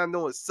of it and I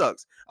know it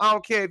sucks. I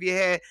don't care if you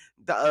had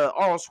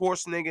Arnold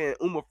Schwarzenegger and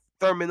Uma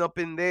Thurman up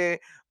in there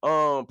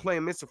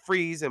playing Mr.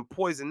 Freeze and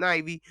Poison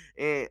Ivy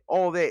and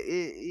all that.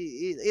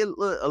 It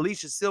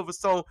Alicia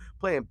Silverstone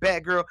playing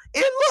Batgirl.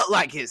 It looked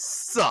like it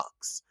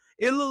sucks.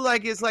 It looked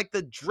like it's like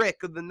the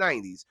Drek of the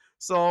 90s.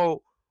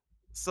 So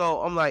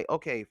I'm like,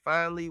 okay,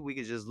 finally we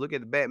can just look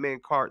at the Batman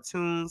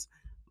cartoons,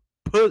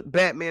 put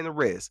Batman to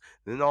rest.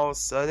 Then all of a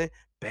sudden,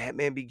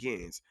 Batman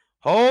Begins.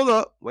 Hold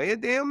up. Wait a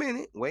damn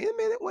minute. Wait a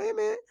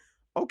minute.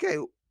 Okay,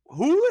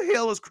 who the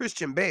hell is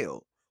Christian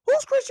Bale?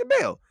 Who's Christian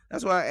Bale?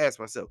 That's what I asked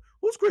myself.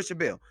 Who's Christian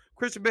Bale?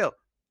 Christian Bale.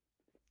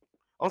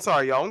 I'm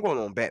sorry, y'all. I'm going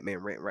on Batman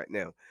rant right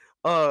now.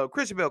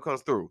 Christian Bale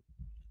comes through.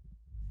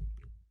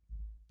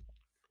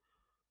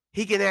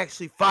 He can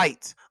actually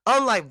fight.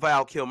 Unlike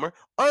Val Kilmer,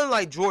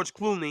 unlike George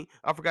Clooney,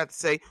 I forgot to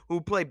say,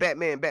 who played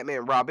Batman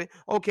and Robin.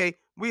 Okay,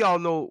 we all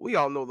know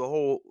the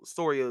whole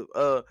story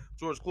of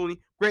George Clooney.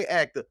 Great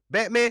actor.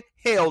 Batman?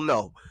 Hell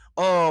no.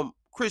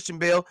 Christian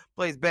Bale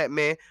plays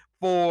Batman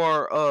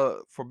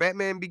for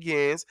Batman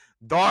Begins,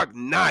 Dark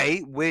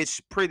Knight,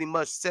 which pretty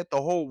much set the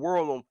whole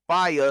world on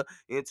fire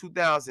in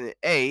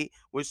 2008,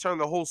 which turned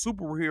the whole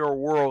superhero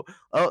world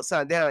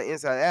upside down,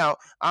 inside out.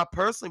 I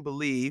personally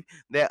believe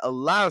that a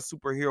lot of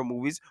superhero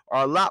movies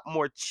are a lot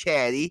more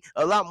chatty,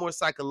 a lot more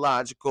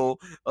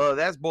psychological.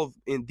 That's both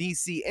in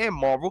DC and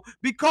Marvel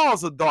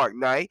because of Dark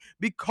Knight,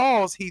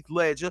 because Heath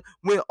Ledger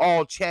went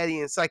all chatty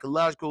and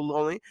psychological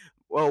on it.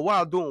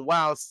 while doing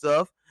wild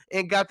stuff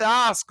and got the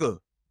Oscar.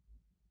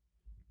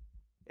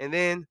 And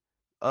then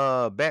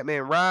and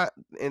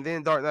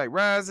then Dark Knight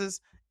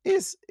Rises.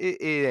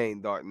 It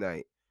ain't Dark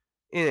Knight.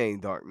 It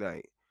ain't Dark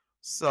Knight.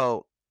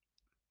 So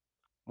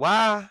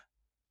why,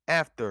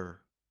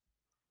 after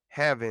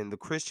having the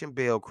Christian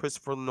Bale,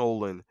 Christopher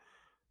Nolan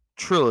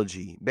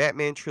trilogy,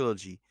 Batman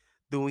trilogy,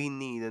 do we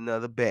need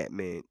another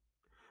Batman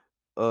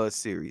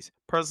series?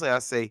 Personally, I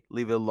say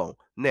leave it alone.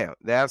 Now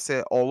that I've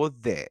said all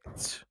of that,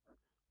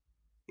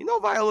 you know,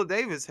 Viola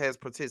Davis has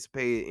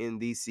participated in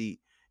DC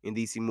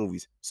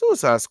movies.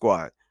 Suicide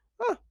Squad.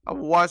 I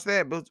will watch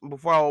that, but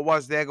before I will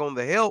watch Daggone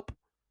The Help.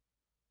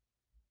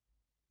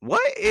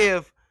 What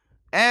if,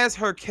 as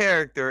her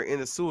character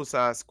in the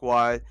Suicide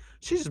Squad,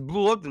 she just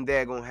blew up them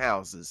daggone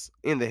houses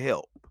in The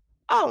Help?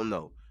 I don't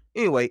know.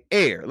 Anyway,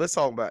 Air. Let's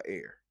talk about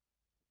Air.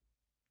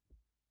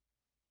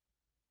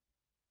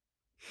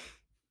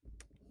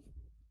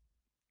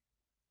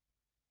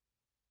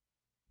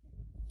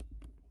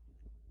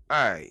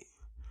 All right.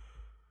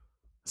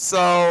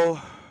 So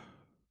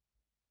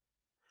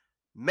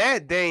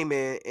Matt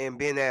Damon and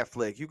Ben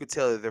Affleck, you could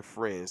tell that they're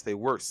friends. They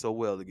work so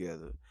well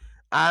together.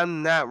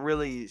 I'm not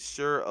really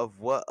sure of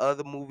what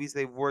other movies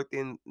they've worked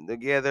in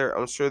together.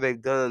 I'm sure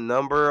they've done a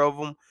number of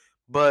them,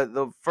 but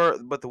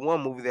the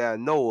one movie that I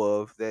know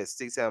of that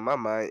sticks out in my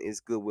mind is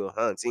Good Will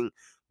Hunting.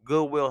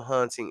 Good Will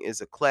Hunting is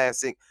a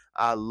classic.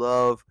 I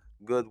love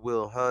Good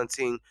Will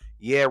Hunting.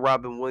 Yeah,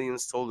 Robin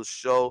Williams told the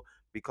show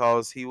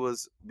because he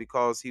was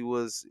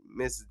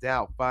Mrs.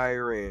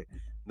 Doubtfire and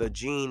the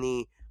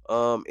genie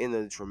in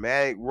a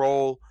dramatic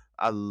role.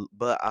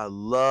 But I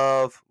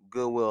love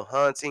Good Will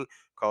Hunting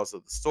because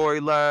of the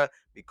storyline,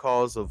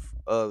 because of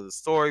the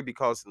story,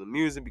 because of the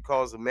music,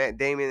 because of Matt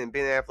Damon and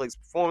Ben Affleck's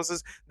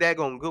performances.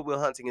 Daggone Good Will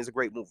Hunting is a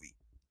great movie.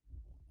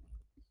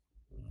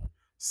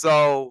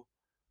 So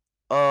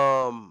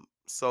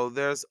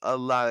there's a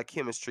lot of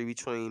chemistry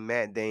between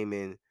Matt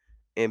Damon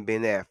and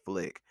Ben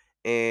Affleck,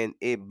 and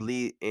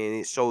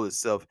it showed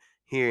itself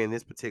here in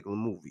this particular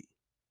movie,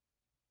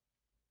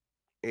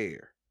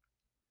 Air.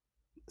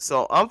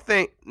 So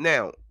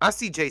now I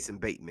see Jason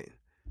Bateman.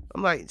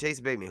 I'm like,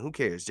 Jason Bateman, who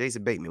cares?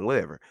 Jason Bateman,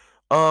 whatever.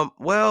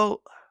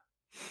 Well,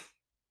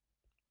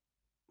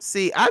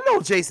 see, I know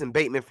Jason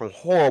Bateman from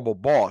Horrible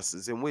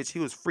Bosses, in which he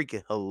was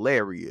freaking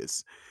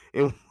hilarious.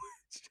 In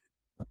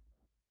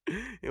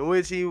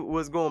which he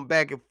was going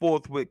back and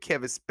forth with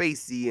Kevin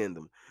Spacey in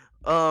them.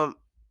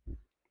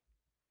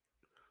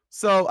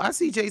 So I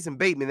see Jason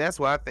Bateman,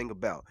 that's what I think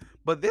about.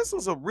 But this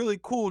was a really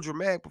cool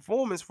dramatic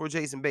performance for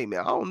Jason Bateman.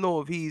 I don't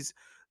know if he's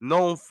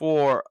known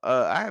for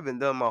I haven't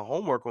done my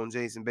homework on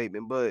Jason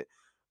Bateman, but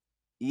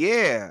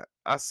yeah,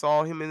 I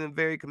saw him in a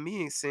very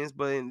comedic sense,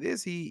 but in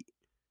this he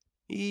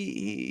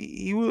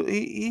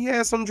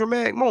has some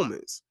dramatic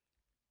moments.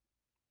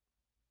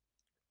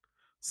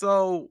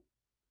 So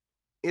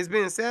it's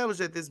been established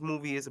that this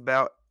movie is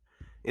about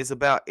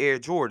Air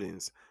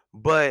Jordans,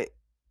 but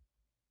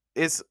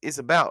it's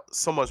about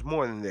so much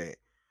more than that.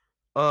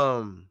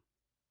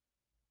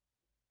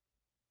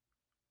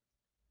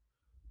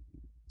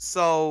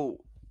 So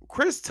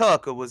Chris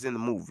Tucker was in the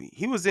movie.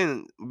 He was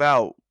in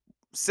about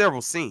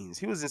several scenes.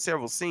 He was in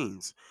several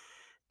scenes.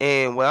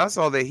 And when I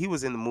saw that he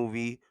was in the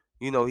movie,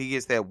 you know, he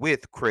gets that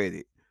with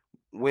credit.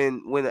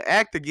 When an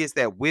actor gets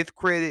that with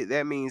credit,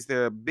 that means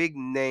they're a big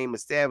name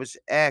established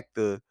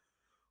actor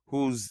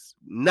who's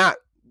in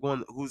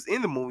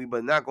the movie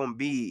but not going to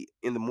be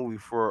in the movie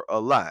for a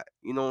lot.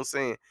 You know what I'm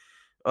saying?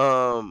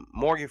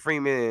 Morgan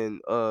Freeman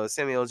and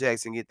Samuel L.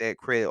 Jackson get that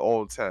credit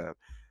all the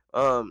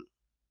time.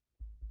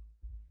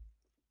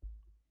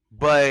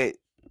 But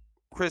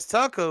Chris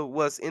Tucker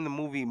was in the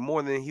movie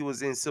more than he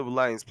was in Silver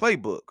Linings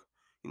Playbook.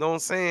 You know what I'm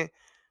saying?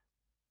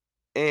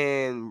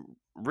 And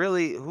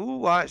really, who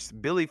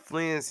watched Billy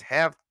Flynn's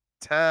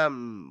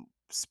halftime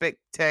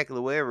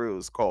spectacular, whatever it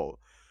was called?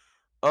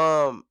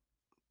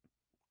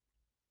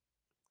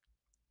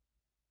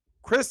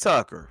 Chris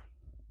Tucker.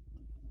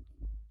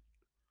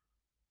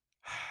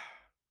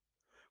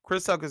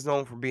 Chris Tucker's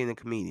known for being a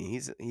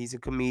comedian. He's a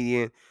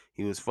comedian.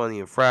 He was funny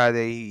in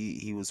Friday.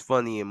 He was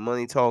funny in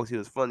Money Talks. He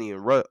was funny in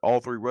all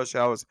three Rush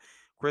Hours.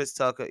 Chris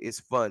Tucker is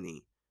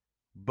funny.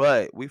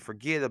 But we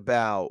forget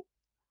about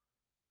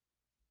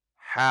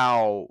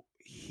how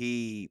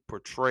he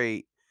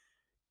portrayed.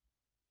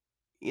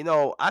 You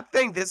know, I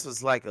think this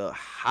was like a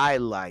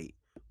highlight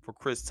for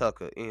Chris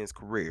Tucker in his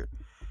career.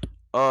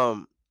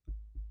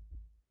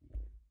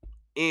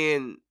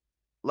 In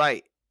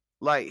like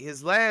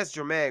his last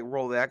dramatic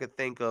role that I could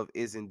think of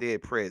is in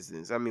Dead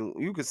Presidents. I mean,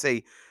 you could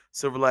say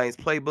Silver Linings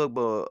Playbook,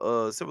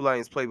 but Silver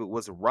Linings Playbook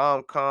was a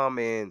rom-com,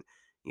 and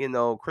you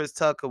know, Chris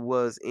Tucker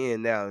was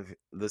in now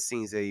the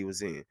scenes that he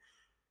was in.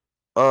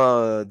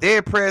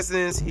 Dead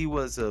Presidents, he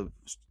was a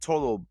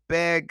total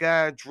bad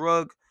guy,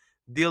 drug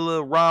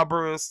dealer,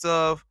 robber, and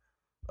stuff.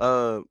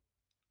 But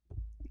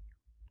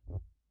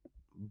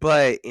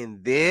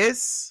in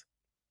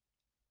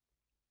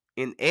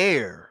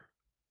Air,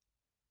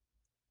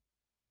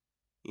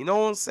 you know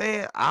what I'm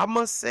saying? I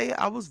must say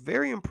I was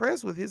very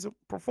impressed with his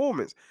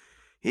performance.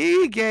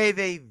 He gave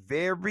a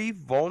very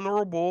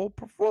vulnerable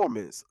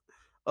performance,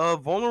 a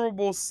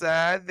vulnerable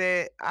side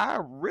that I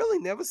really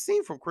never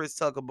seen from Chris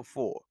Tucker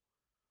before.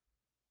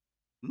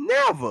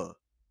 Never.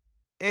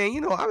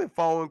 And I've been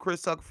following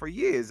Chris Tucker for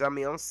years. I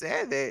mean, I'm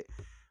sad that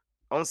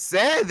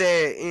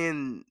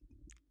in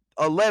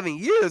 11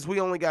 years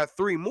we only got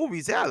 3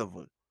 movies out of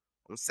him.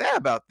 I'm sad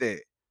about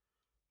that.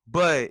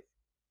 But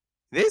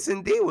this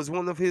indeed was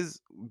one of his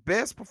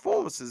best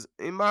performances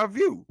in my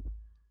view.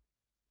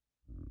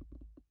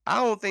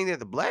 I don't think that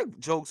the black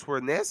jokes were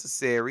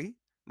necessary.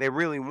 They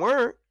really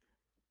weren't.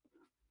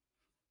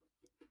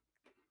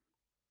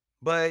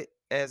 But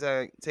as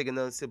I take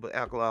another sip of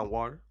alkaline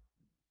water,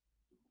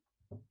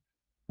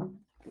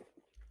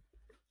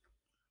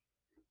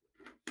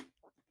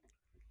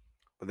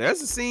 but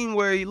there's a scene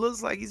where he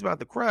looks like he's about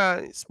to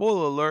cry.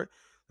 Spoiler alert.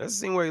 There's a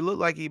scene where he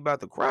looked like he's about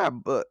to cry,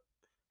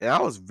 and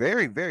I was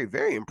very, very,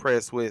 very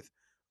impressed with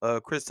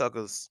Chris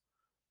Tucker's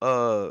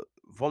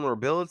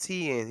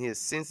vulnerability and his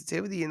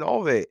sensitivity and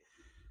all that.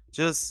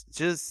 Just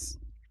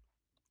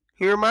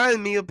he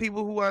reminded me of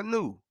people who I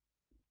knew.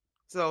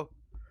 So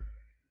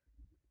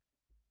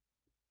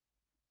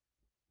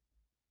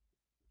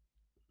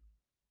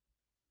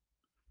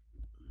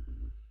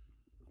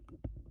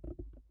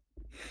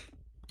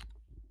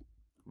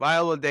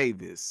Viola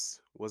Davis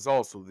was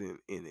also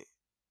in it.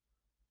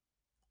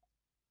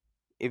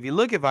 If you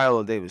look at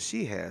Viola Davis,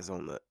 she has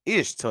on a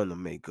ish ton of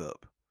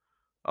makeup.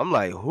 I'm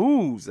like,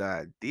 whose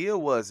idea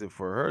was it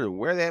for her to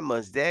wear that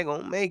much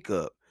daggone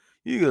makeup?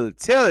 You could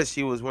tell that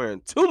she was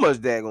wearing too much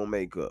daggone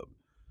makeup.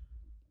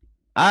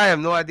 I have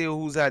no idea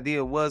whose idea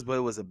it was, but it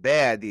was a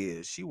bad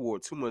idea. She wore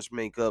too much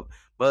makeup,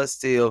 but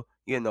still,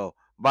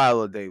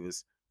 Viola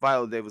Davis.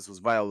 Viola Davis was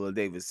Viola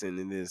Davis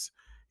in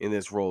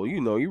this role.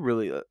 You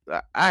really,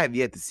 I have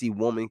yet to see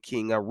Woman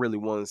King. I really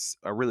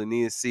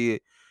need to see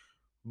it,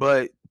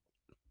 but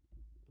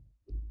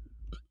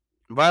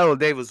Viola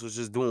Davis was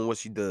just doing what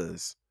she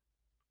does.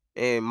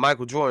 And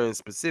Michael Jordan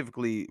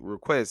specifically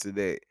requested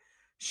that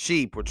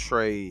she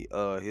portray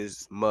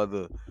his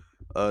mother,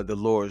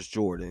 Dolores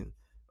Jordan.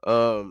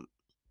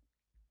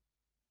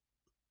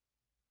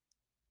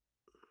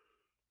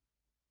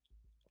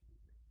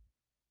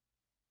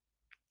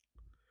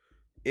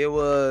 It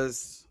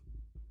was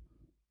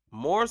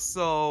more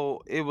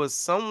so, it was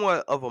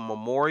somewhat of a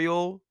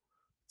memorial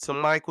to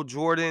Michael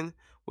Jordan,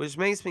 which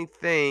makes me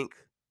think,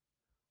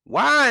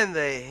 why in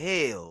the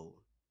hell?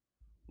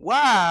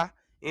 Why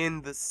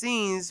in the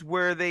scenes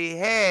where they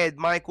had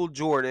Michael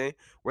Jordan,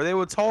 where they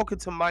were talking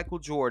to Michael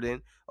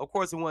Jordan, of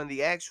course it wasn't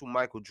the actual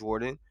Michael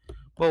Jordan,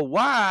 but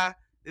why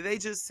did they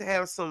just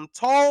have some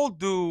tall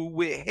dude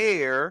with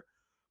hair?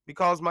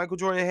 Because Michael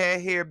Jordan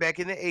had hair back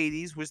in the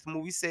 80s, which the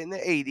movie set in the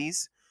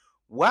 80s.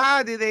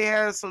 Why did they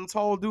have some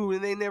tall dude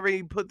and they never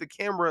even put the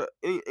camera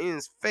in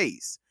his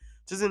face,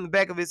 just in the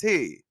back of his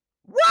head?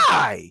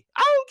 Why?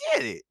 I don't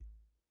get it.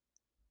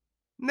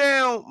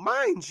 Now,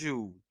 mind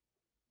you,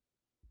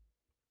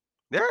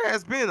 there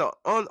has been an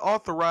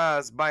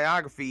unauthorized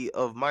biography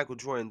of Michael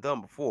Jordan done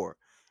before,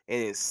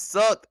 and it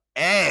sucked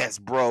ass,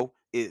 bro.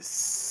 It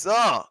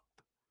sucked.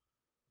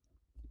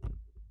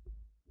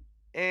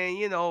 And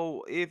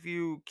if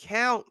you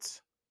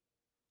count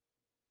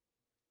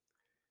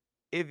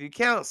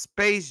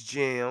Space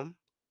Jam,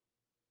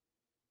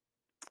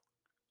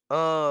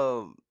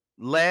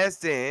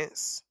 Last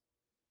Dance,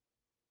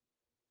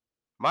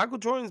 Michael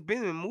Jordan's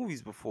been in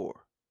movies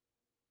before.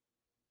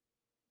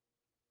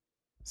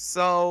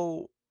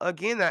 So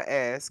again, I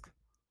ask,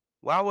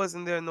 why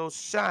wasn't there no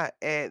shot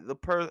at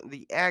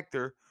the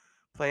actor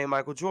playing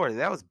Michael Jordan?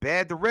 That was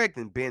bad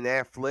directing, Ben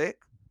Affleck.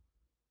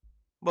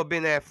 But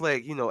Ben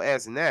Affleck,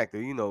 as an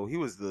actor, he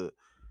was the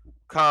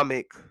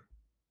comic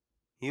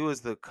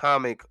the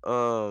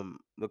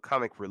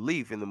comic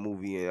relief in the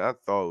movie, and I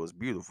thought it was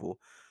beautiful.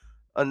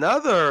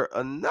 Another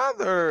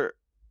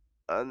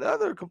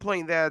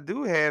complaint that I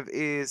do have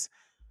is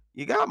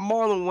you got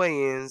Marlon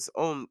Wayans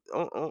on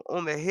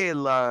the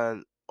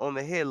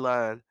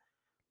headline,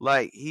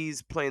 like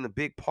he's playing a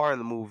big part in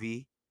the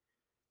movie.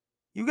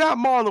 You got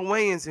Marlon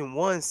Wayans in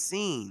one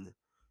scene.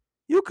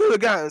 You could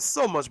have gotten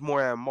so much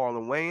more out of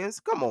Marlon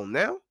Wayans. Come on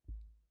now.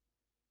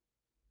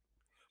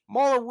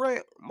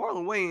 Marlon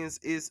Wayans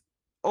is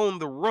on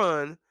the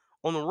run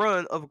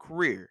of a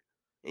career.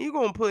 And you're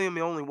gonna put him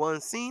in only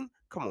one scene?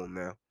 Come on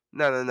now.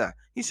 No.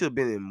 He should have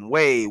been in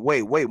way,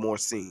 way, way more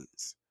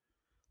scenes.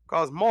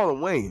 Because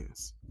Marlon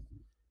Wayans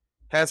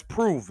has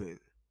proven,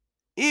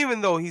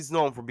 even though he's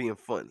known for being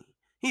funny,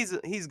 he's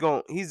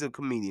a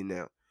comedian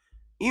now.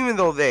 Even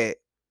though that,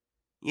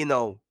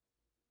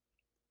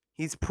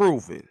 he's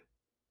proven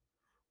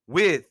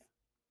with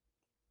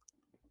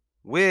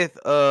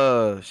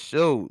the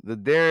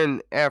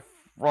Darren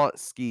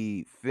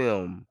Aronofsky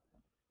film.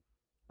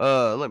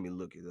 Let me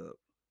look it up.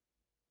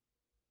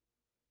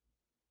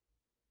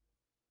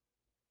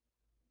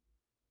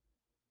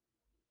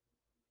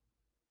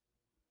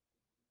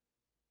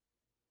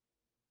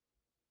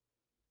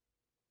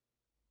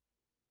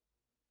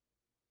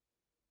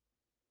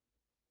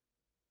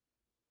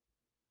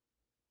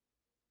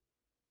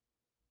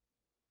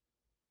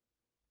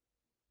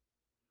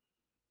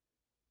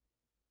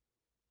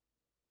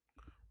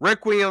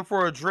 Requiem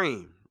for a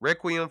Dream.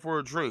 Requiem for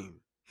a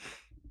Dream.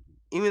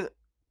 Even,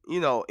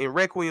 in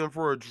Requiem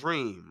for a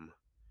Dream,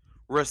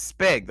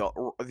 Respect,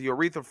 the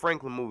Aretha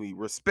Franklin movie,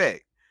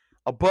 Respect,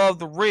 Above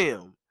the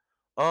Rim,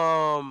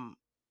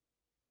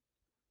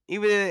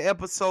 even in an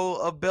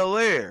episode of Bel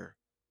Air,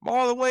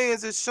 Marlon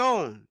Wayans is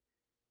shown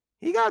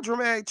he got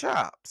dramatic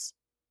chops.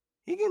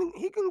 He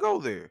can go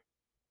there.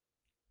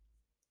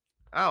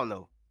 I don't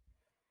know.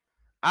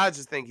 I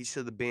just think he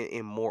should have been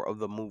in more of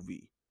the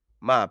movie,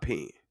 my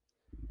opinion.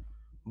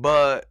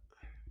 But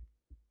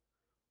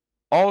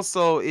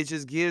also, it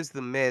just gives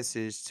the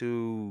message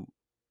to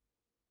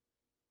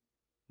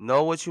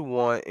know what you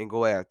want and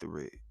go after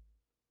it,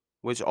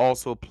 which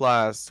also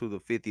applies to the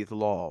 50th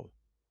law.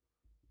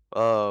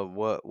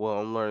 What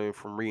I'm learning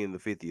from reading the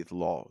 50th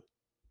law.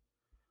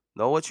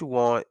 Know what you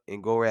want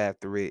and go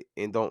after it,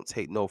 and don't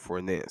take no for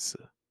an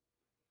answer.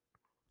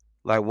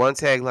 Like one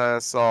tagline I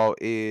saw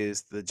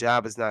is, the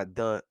job is not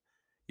done.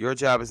 Your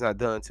job is not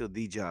done until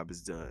the job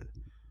is done.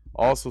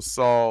 Also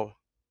saw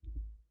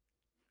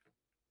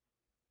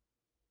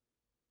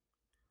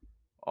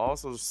I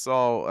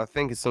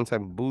think it's some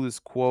type of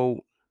Buddhist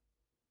quote.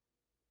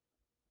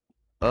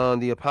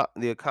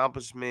 The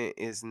accomplishment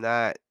is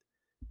not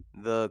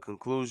the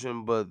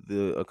conclusion, but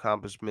the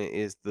accomplishment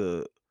is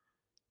the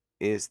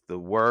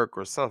work,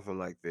 or something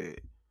like that.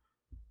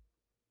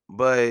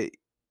 But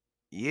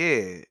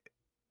yeah,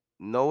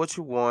 know what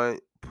you want,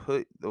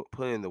 put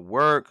in the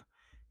work,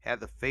 have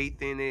the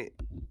faith in it,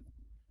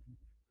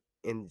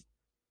 and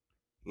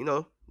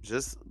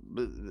just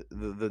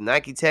the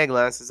Nike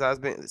tagline since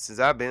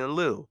I've been a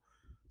little,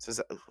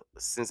 since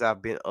I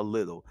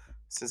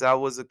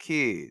was a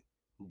kid,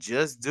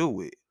 just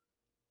do it.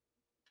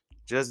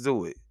 Just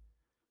do it.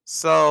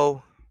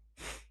 So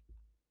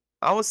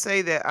I would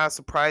say that I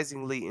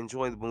surprisingly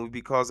enjoyed the movie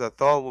because I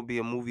thought it would be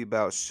a movie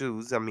about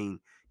shoes. I mean,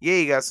 yeah,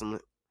 you got some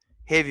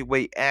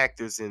heavyweight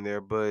actors in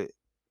there, but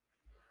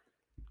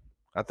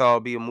I thought it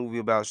would be a movie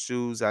about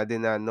shoes. I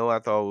did not know. I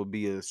thought it would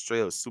be a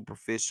straight up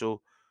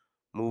superficial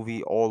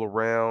movie all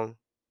around.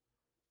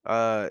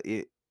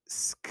 It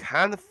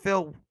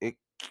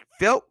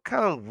felt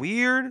kind of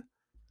weird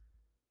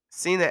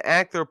seeing an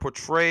actor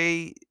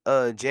portray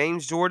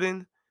James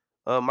Jordan,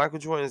 Michael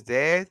Jordan's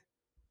dad.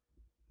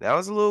 That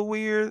was a little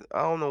weird.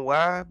 I don't know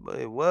why, but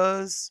it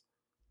was.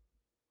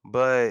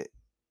 But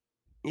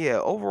yeah,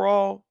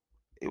 overall,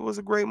 it was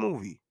a great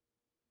movie.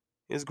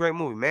 It was a great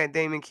movie. Matt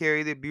Damon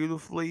carried it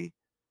beautifully,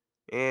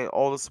 and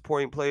all the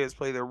supporting players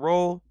played their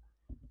role.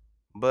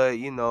 But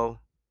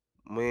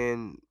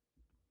when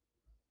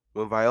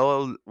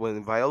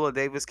Viola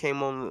Davis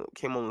came on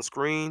the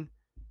screen,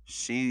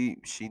 she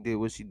did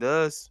what she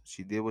does.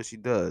 She did what she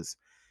does.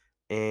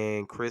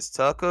 And Chris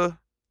Tucker,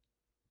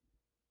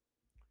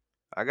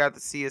 I got to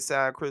see a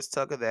side of Chris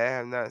Tucker that I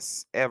have not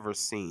ever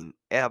seen,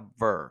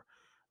 ever.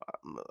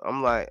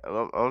 I'm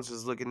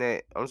just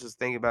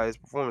thinking about his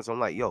performance. I'm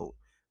like, yo,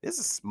 this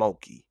is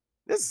smoky.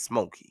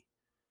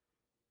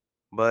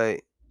 But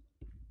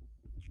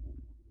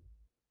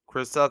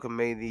Chris Tucker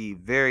made the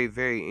very,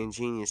 very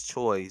ingenious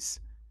choice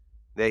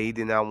that he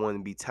did not want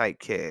to be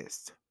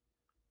typecast.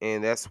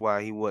 And that's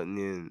why he wasn't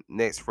in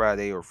next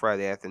Friday or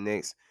Friday after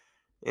next.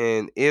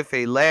 And if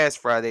a last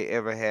Friday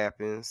ever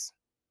happens,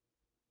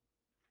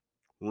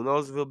 who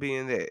knows if he'll be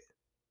in that.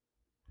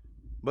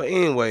 But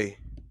anyway,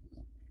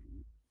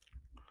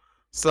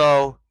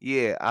 so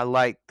yeah, I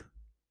liked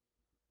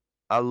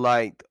Air.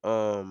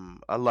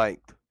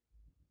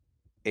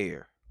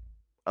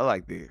 I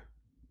liked Air.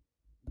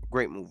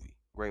 Great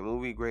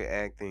movie, great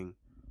acting.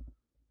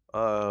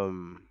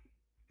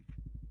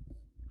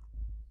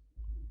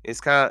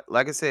 It's kind of,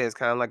 like I said, it's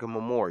kind of like a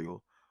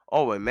memorial.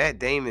 Oh, and Matt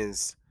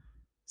Damon's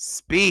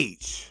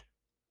speech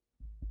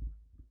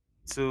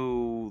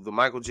to the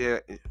Michael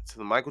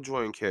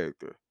Jordan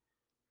character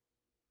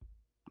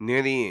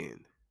near the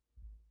end.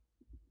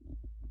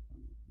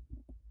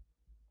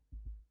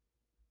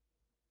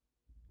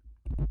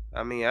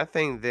 I mean, I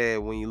think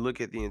that when you look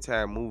at the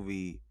entire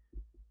movie,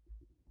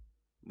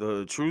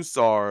 the true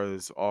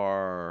stars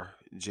are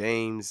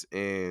James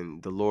and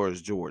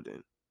Dolores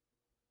Jordan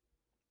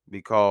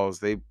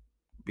because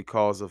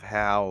of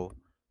how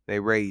they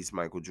raised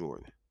Michael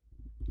Jordan.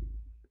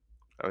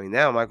 I mean,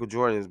 now Michael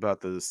Jordan is about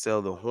to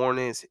sell the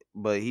Hornets,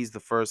 but he's the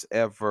first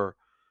ever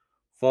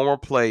former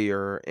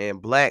player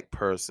and black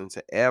person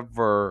to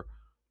ever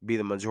be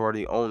the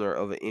majority owner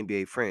of an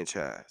NBA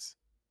franchise.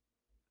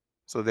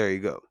 So there you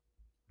go.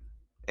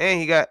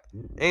 And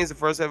he's the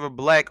first ever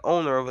black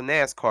owner of a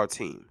NASCAR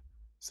team.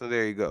 So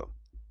there you go.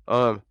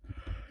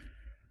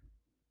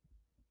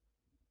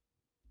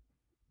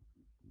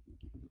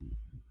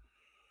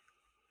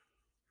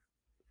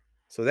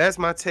 So that's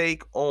my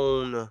take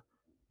on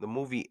the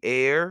movie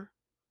Air.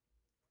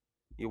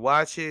 You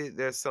watch it,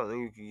 there's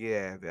something you can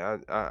get out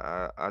of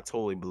it. I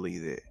totally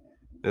believe that.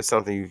 There's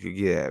something you could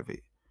get out of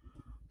it.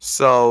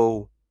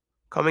 So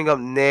coming up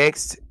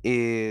next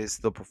is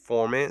the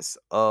performance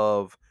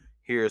of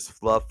Here's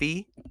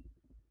Fluffy.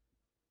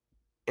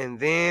 And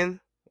then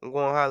I'm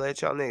going to holler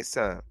at y'all next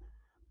time.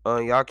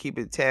 Y'all keep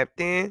it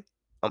tapped in.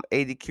 I'm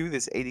ADQ.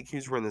 This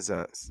ADQ's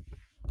Renaissance.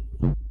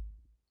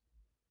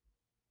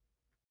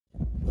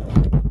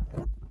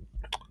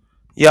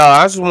 Y'all,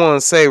 I just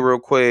want to say real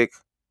quick,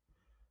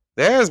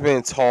 there has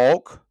been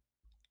talk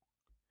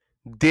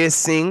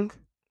dissing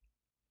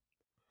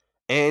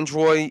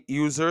Android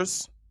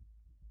users.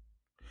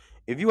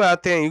 If you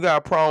out there and you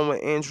got a problem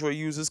with Android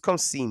users, come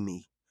see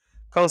me.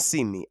 Come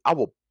see me. I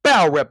will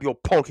barrel rap your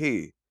punk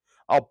head.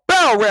 I'll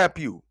barrel rap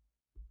you.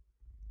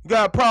 You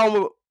got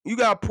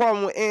a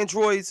problem with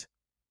Androids?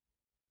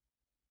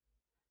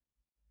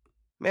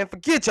 Man,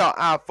 forget y'all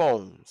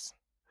iPhones.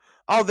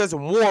 I hope there's a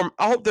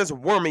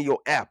worm in your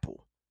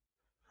apple.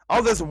 I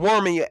hope there's a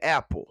worm in your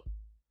apple.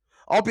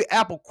 I hope your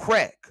apple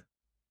crack.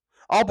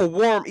 I hope a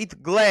worm eat the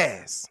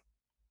glass.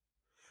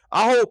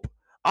 I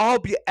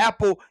hope your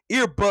Apple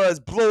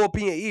earbuds blow up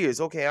in your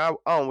ears. Okay, I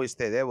don't wish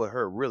that. That would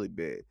hurt really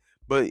bad.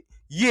 But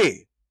yeah.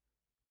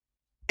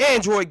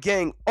 Android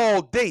gang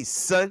all day,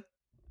 son.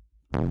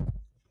 Hey,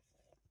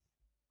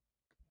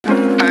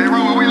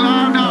 bro, we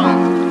live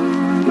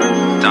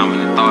now.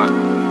 Dominant thought,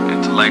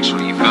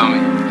 intellectual, you feel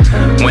me?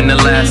 When the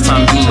last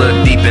time you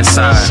looked deep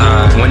inside?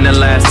 When the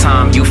last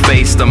time you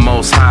faced the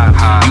most high?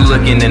 You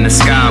looking in the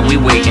sky, we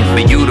waiting for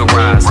you to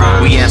rise.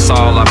 We answer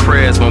all our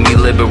prayers when we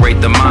liberate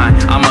the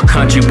mind. I'm a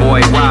country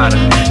boy rider,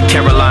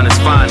 Carolina's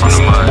finest.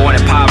 Born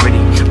in poverty,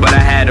 but I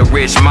had a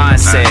rich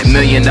mindset. $1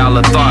 million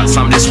thoughts,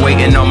 I'm just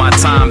waiting on my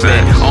time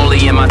bet.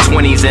 Only in my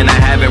 20s and I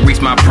haven't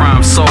reached my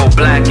prime. Soul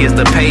black is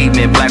the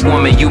pavement, black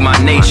woman, you my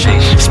nation.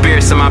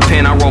 Spirits in my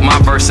pen, I wrote my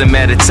verse in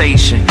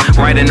meditation.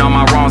 Writing all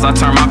my wrongs, I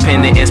turn my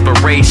pen to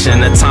inspiration.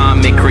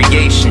 Atomic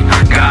creation,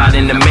 God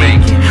in the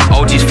making.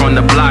 OGs from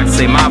the block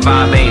say my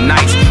vibe ain't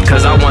nice,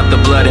 cause I want the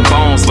blood and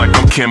bones like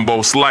I'm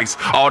Kimbo Slice.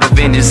 All the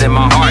vengeance in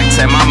my heart,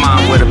 set my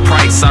mind with a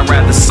price. I'd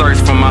rather search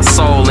for my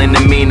soul and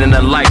the meaning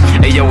of life.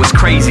 Hey yo, it's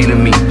crazy to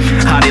me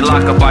how they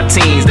lock up our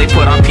teens. They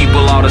put our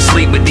people all to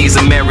sleep with these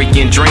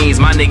American dreams.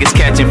 My niggas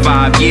catching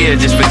 5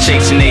 years just for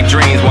chasing their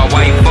dreams. While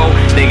white folk,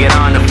 they get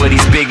honored for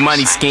these big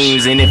money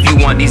schemes. And if you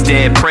want these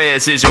dead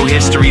prayers, here's your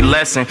history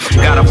lesson.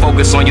 Gotta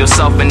focus on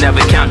yourself and never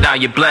count down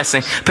your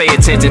blessing. Pay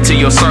attention to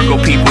your circle,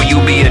 people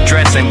you be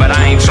addressing. But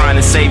I ain't trying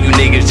to save you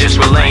niggas, just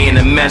relaying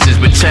the message.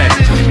 But check,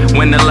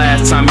 when the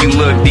last time you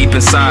looked deep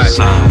inside?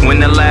 When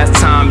the last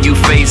time you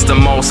faced the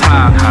most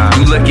high?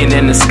 You looking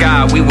in the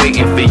sky, we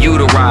waiting for you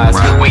to rise.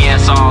 We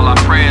answer all our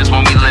prayers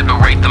when we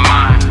liberate the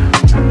mind.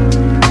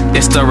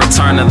 It's the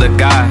return of the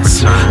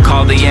gods.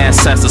 Call the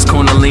ancestors,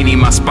 Kundalini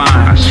my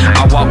spine.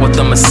 I walk with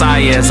the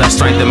Messiah as I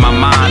strengthen my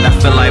mind. I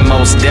feel like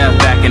Mos Def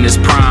back in his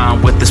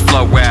prime. With this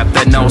flow rap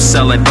that no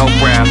selling dope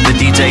rap. The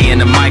DJ and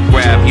the mic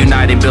rap,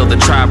 united build the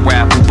tribe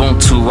rap.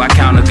 Ubuntu, I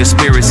counter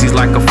conspiracies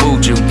like a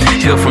Fuju.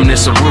 Heal from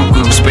this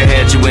Arugu,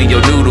 spearhead you in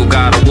your noodle.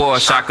 God of war,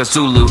 Shaka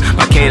Zulu.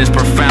 My cadence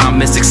profound,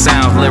 mystic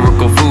sounds,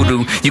 lyrical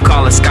voodoo. You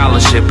call it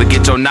scholarship, but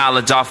get your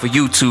knowledge off of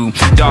YouTube.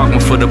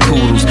 Dogma for the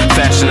poodles,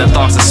 fashion the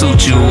thoughts that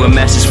suit you. A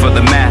message for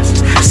the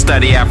masses,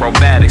 study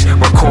acrobatics,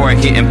 record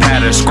hitting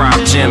patterns, scribe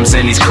gems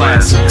in these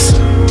classics.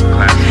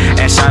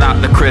 And shout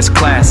out to Chris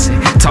Classic,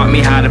 taught me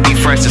how to be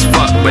fresh as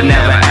fuck but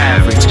never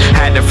average.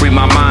 Had to free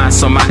my mind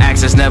so my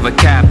actions never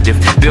captive.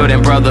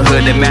 Building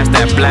brotherhood that match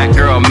that black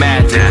girl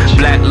magic.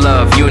 Black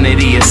love,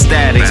 unity,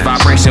 aesthetics,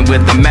 vibration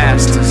with the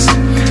masters.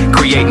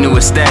 Create new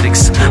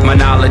aesthetics. My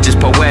knowledge is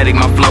poetic,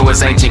 my flow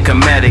is ancient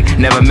comedic.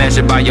 Never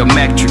measured by your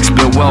metrics,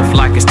 build wealth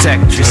like it's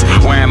Tetris.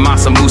 Wearing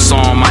Masa Musa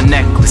on my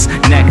necklace,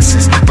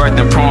 Nexus.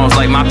 Birthing prawns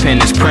like my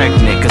pen is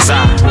pregnant. Cause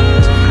I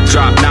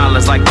drop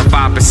knowledge like the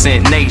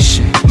 5%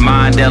 nation.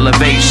 Mind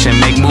elevation,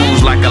 make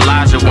moves like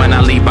Elijah when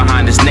I leave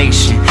behind this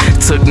nation.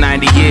 Took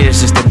 90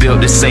 years just to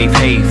build this safe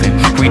haven.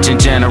 Reaching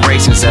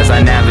generations as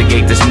I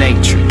navigate this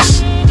matrix.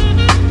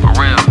 For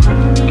real,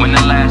 when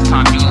the last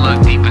time you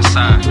looked deep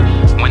inside?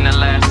 When the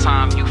last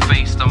time you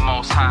faced the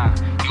most high?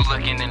 You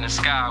looking in the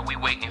sky, we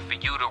waiting for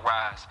you to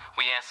rise.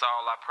 We answer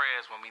all our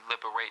prayers when we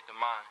liberate the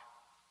mind.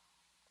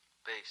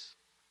 Peace.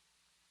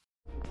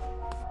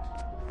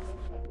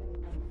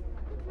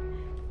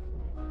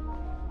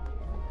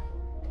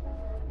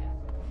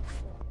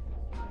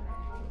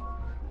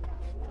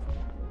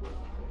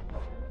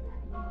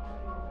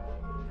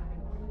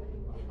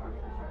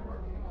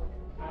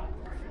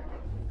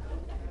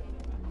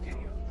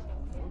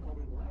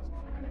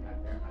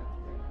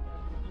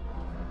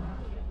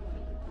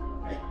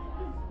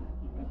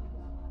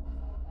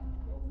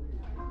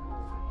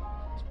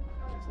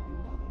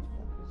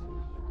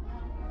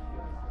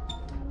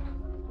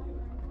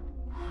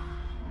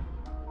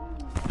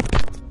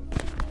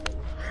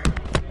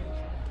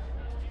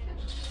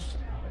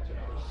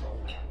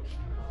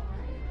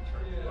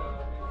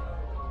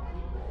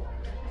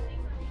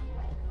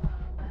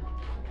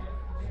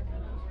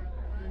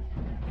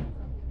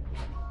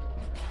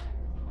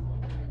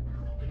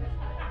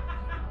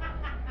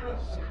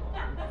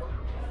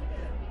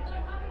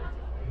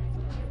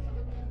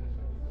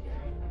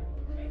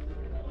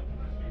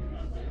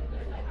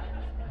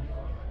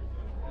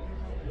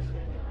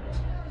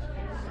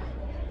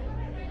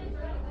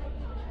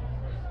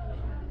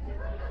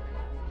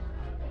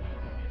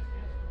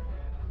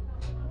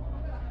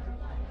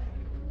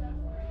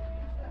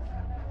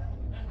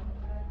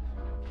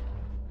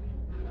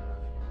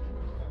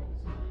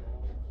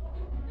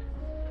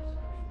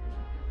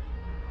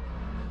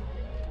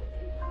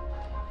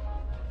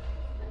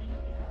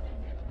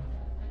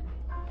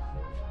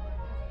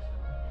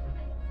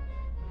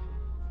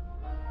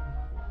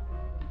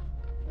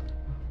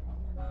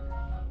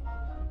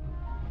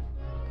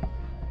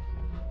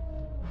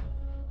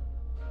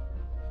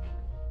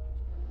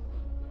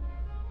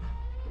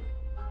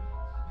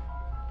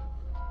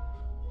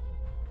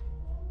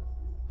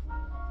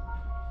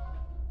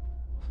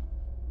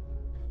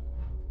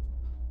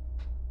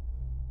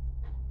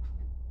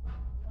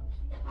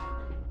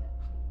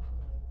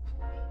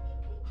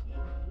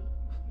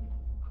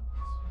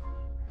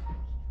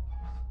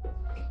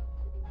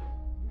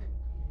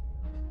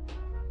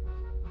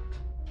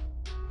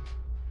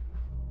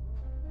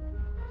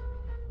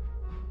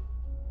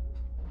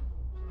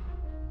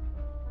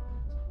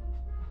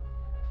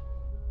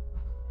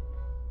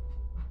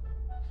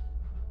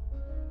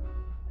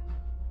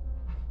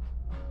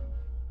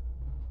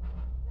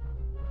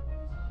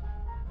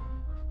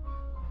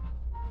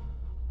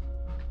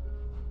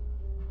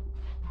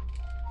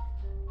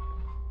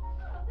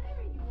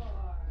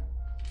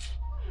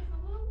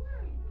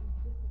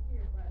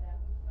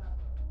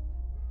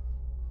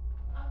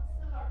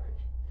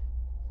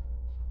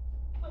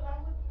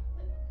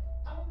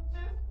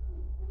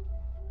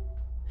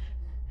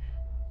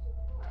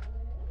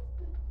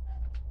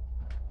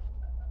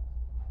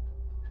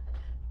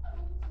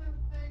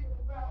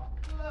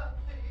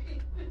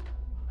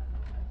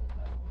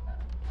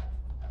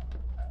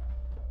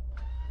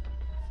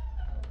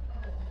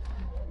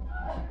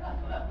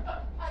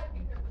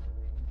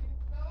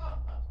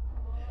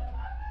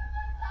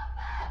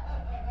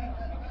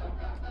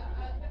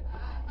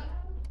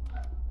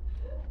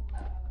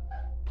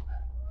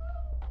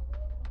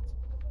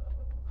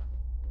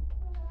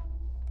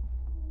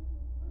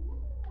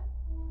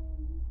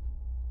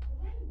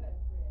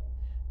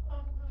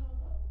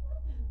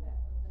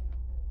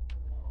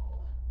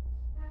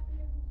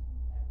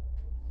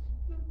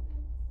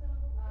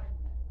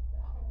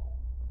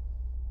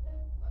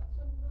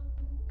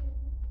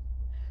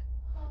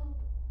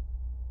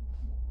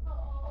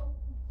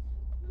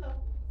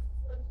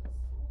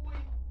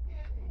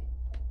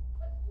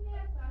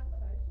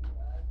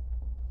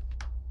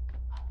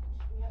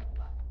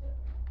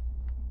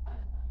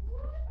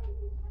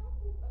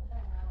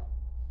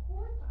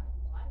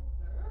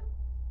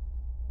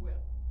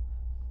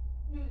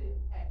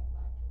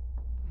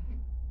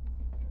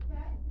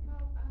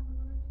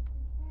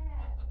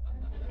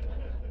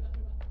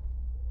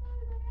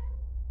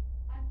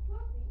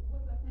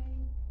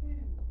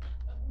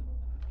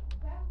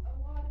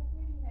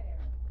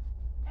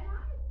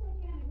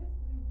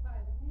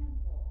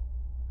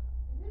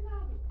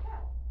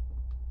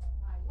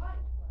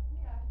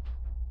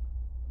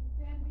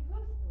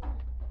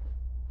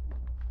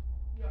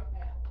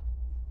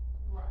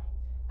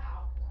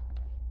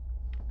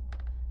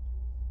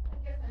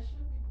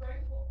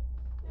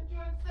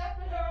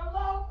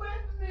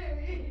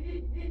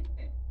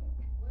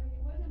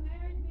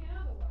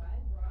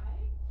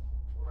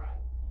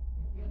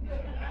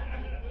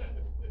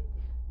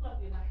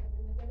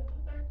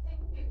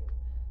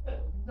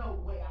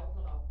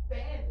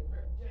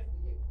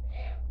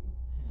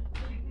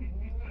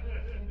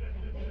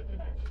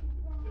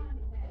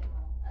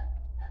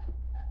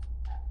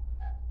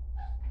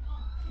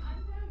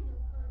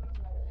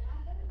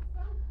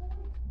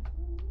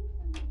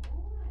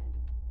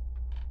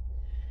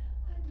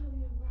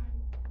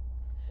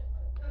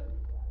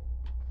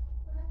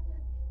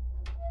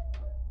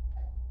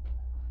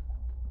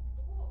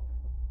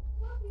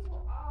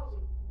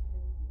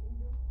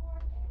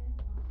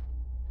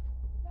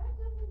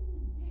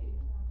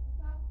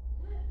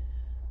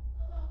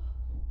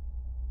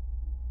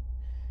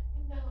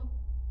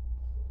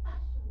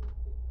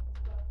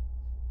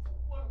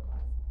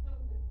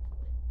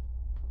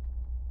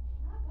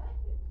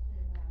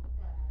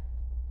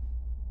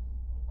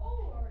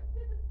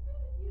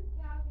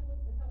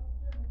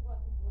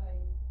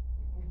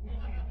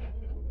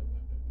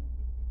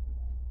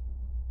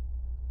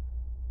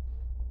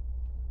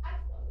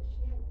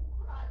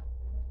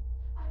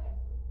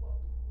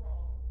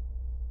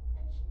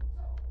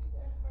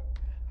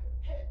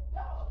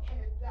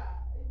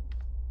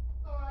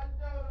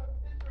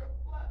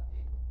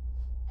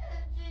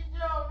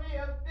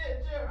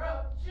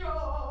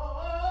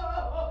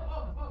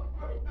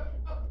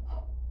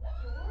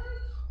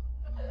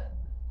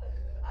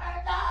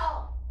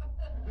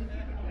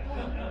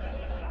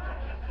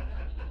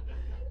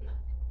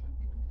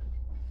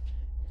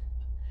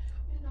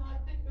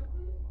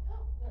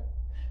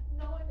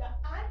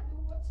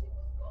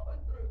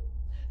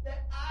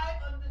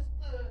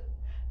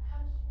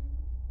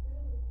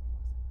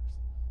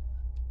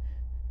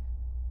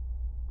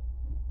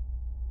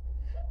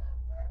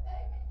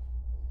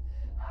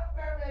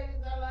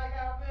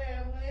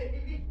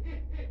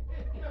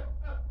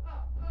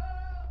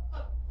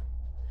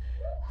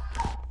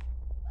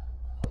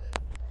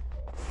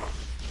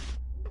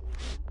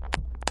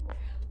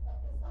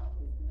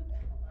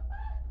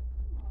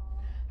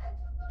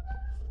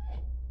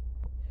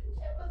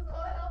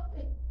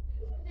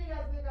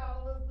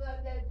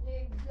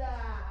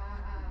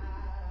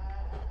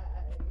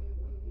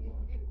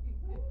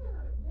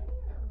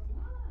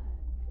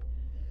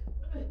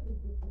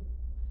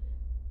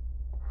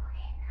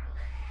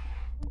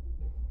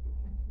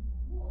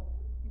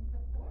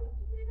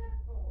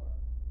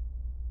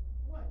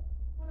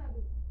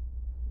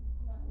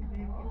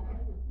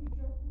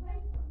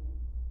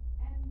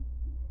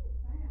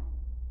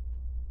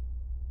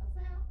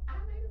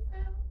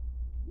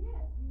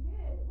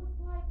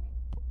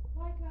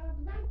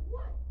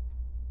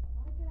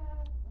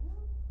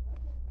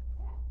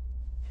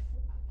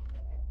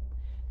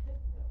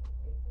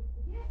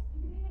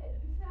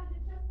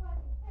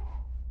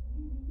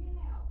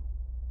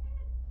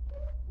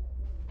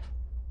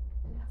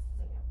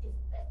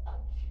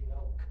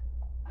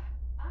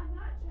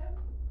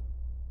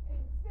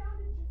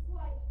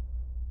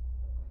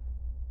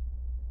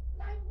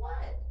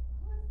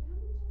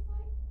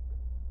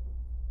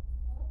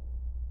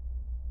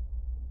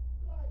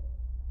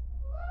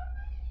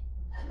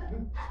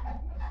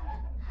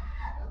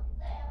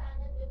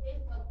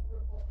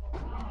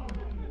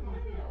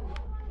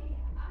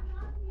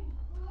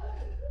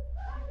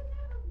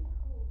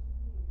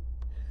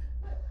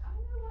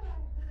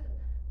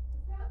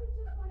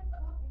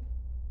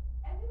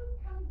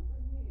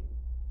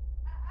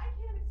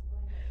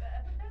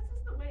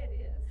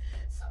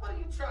 So what are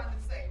you trying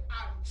to say?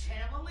 I'm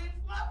channeling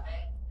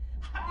Fluffy?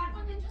 I mean,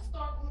 when did you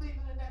start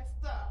believing in that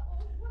stuff?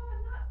 Well,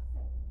 I'm not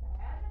saying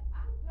that.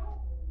 I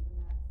don't believe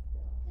in that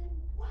stuff. Then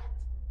what?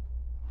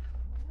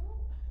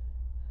 Well,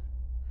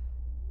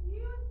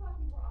 you and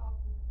Fluffy were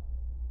awfully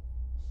close.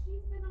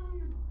 She's been on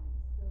your mind,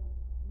 so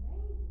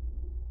maybe.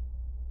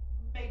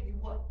 Maybe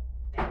what?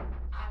 That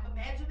I'm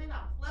imagining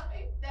I'm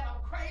Fluffy? That I'm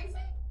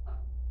crazy?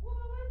 Well,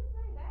 I wouldn't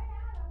say that.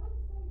 I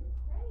wouldn't say you're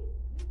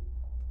crazy.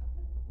 But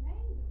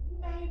maybe.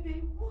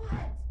 Maybe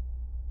what?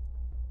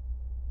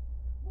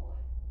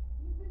 Well,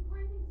 you've been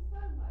grieving so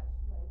much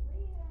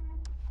lately, and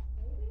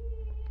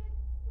maybe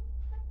it's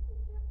affected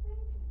your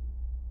thinking.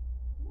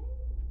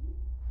 Maybe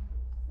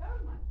so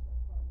much that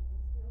Fluffy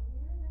was still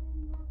here that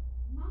in your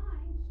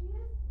mind she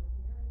is still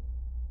here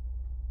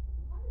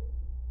and part of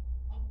you.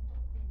 Oh,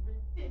 don't be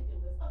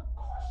ridiculous. Of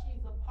course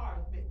she's a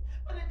part of me.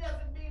 But it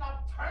doesn't mean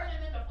I'm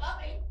turning into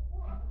Fluffy.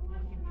 Well, of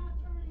course you're not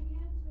turning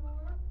into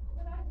her,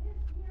 but I did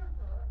hear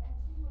her, and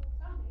she was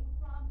coming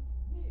from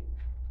you.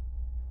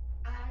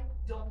 I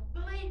don't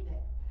believe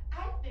that.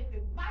 I think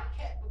if my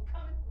cat was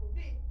coming from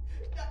me,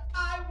 that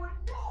I would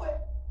know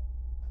it.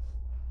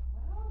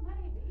 Well,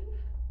 maybe.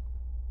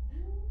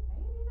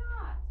 Maybe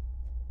not.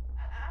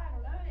 I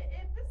don't know.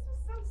 If this was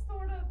some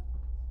sort of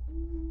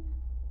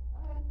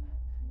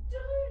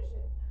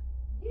delusion,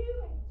 you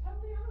ain't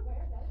totally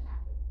unaware that it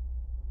happened.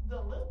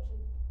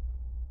 Delusion?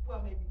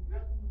 Well, maybe you're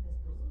the one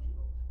that's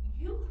delusional.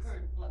 You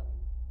heard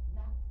Fluffy,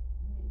 not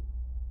me.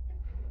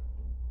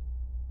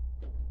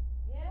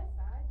 Yes,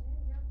 I did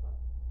hear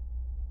Fluffy.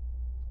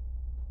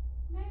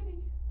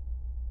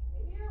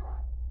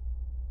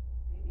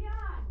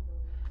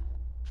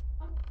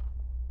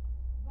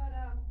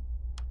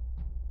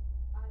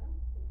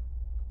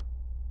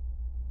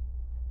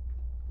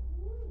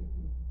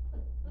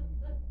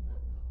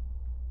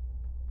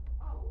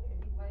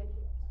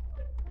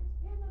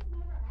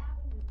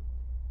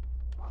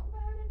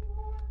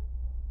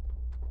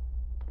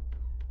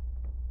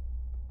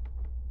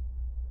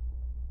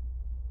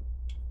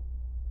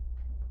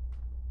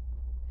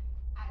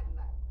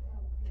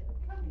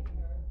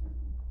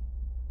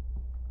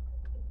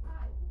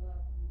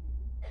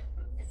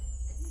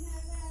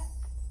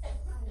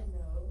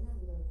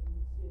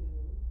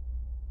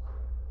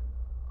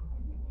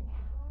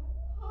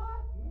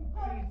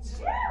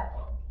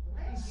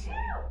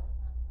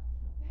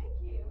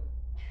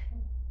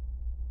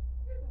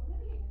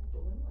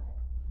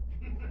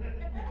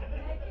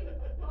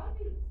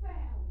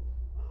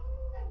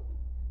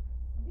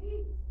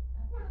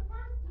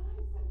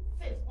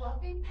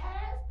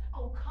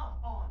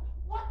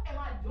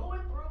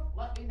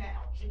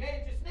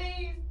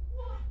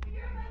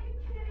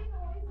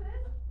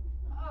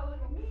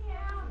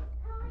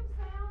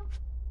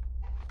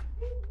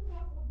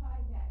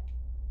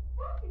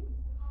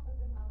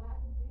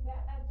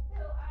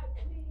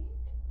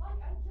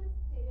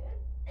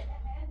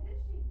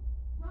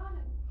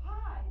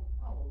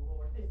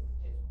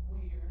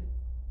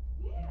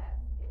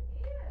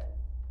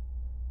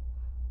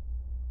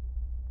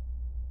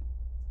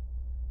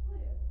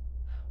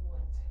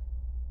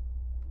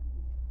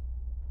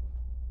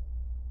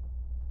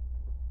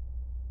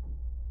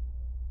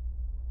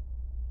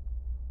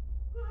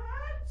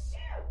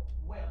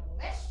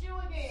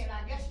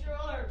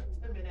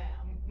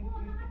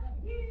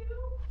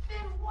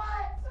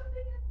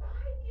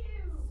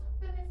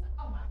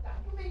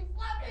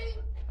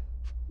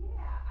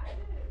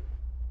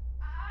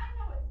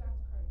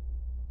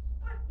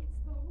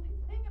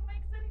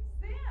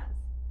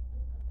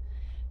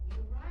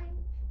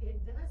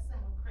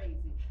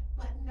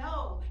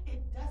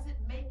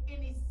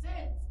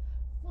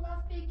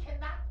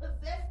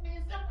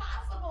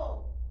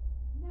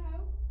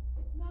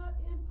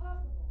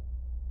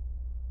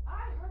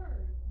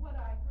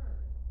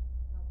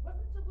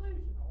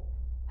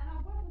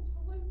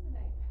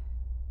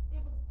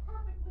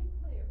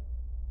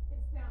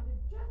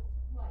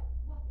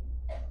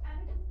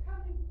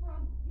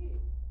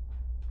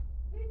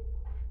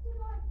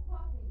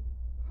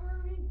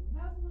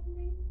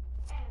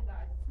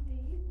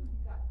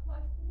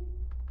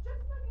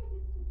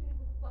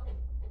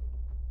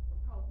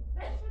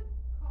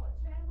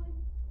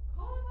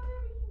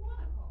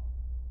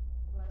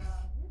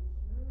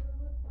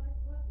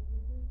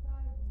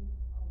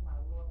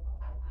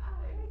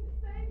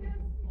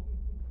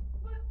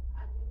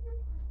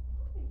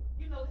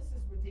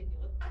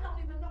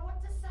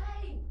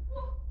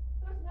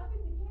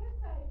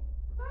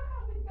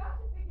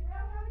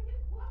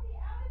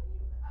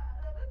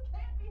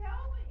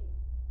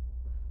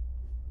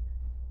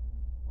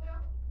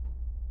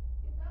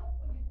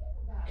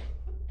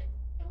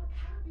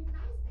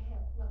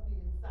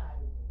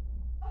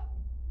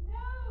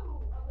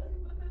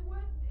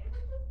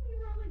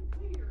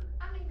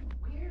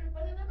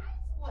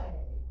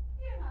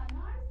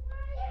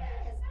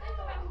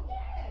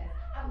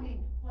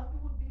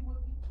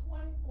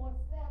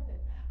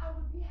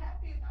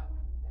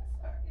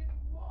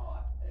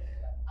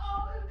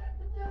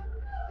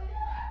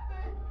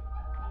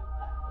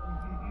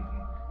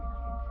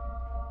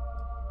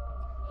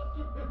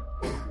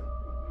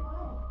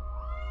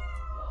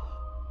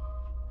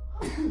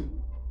 Oh,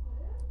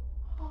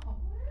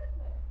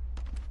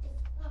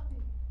 it's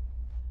Fluffy.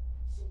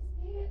 She's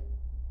here.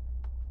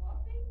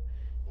 Fluffy?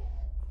 Yes.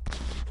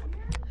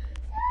 Here?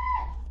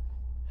 Yes!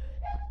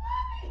 It's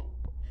Fluffy!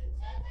 She's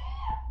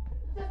here!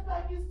 Just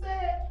like you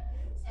said,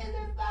 she's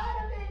inside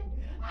of me.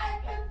 I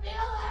can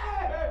feel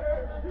her!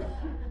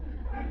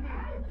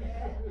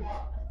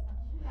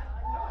 Yeah,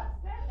 I know I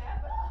said that,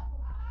 but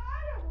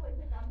I don't really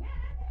think I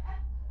meant it.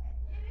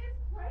 It is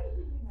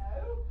crazy, you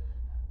know.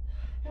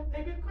 It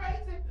may be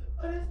crazy,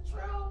 but it's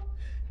true.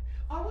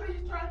 Or what are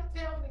you trying to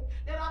tell me?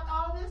 That after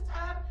all this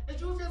time, that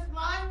you was just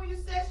lying when you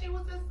said she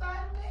was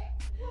inside of me?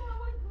 Well, I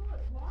wouldn't call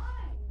it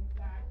lying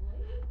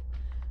exactly.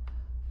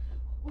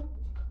 What would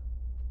you call it?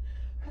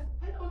 'Cause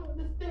I don't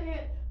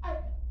understand.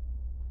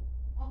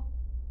 Oh,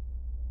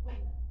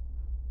 wait.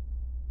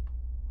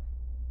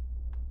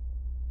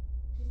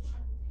 She's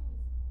trying to tell me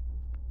something.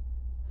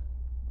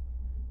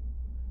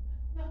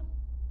 No.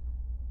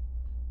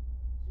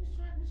 She's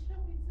trying to show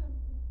me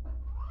something.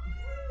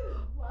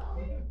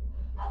 Fluffy?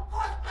 Of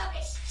course,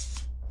 Fluffy.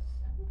 Shh.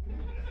 What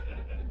is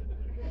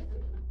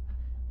it?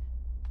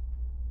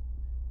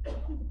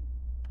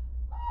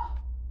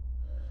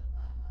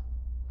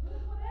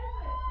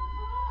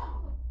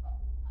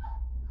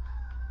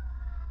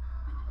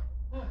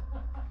 What's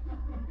wrong?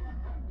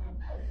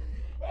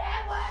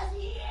 It was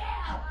you!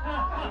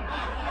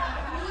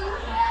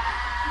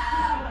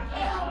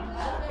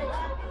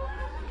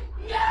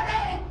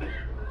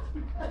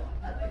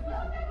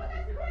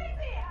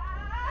 Crazy!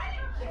 I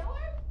didn't kill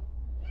her.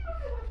 You don't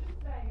know what you're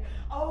saying.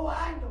 Oh, I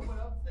know what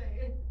I'm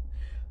saying.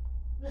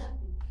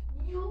 Fluffy,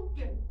 you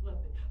gave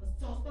Fluffy a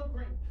sauce of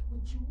green,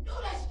 which you knew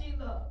that she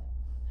loved.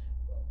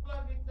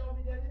 Fluffy told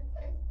me that it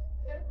tasted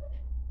different.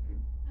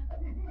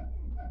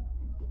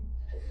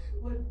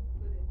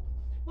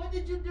 What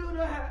did you do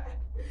to her?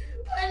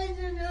 What did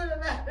you do to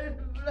her,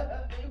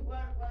 Fluffy?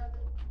 What was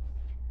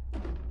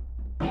it?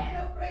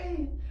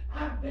 Antifreeze. I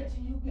bet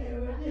you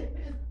gave her this.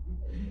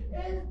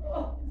 It's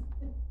poison.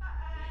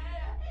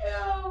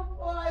 You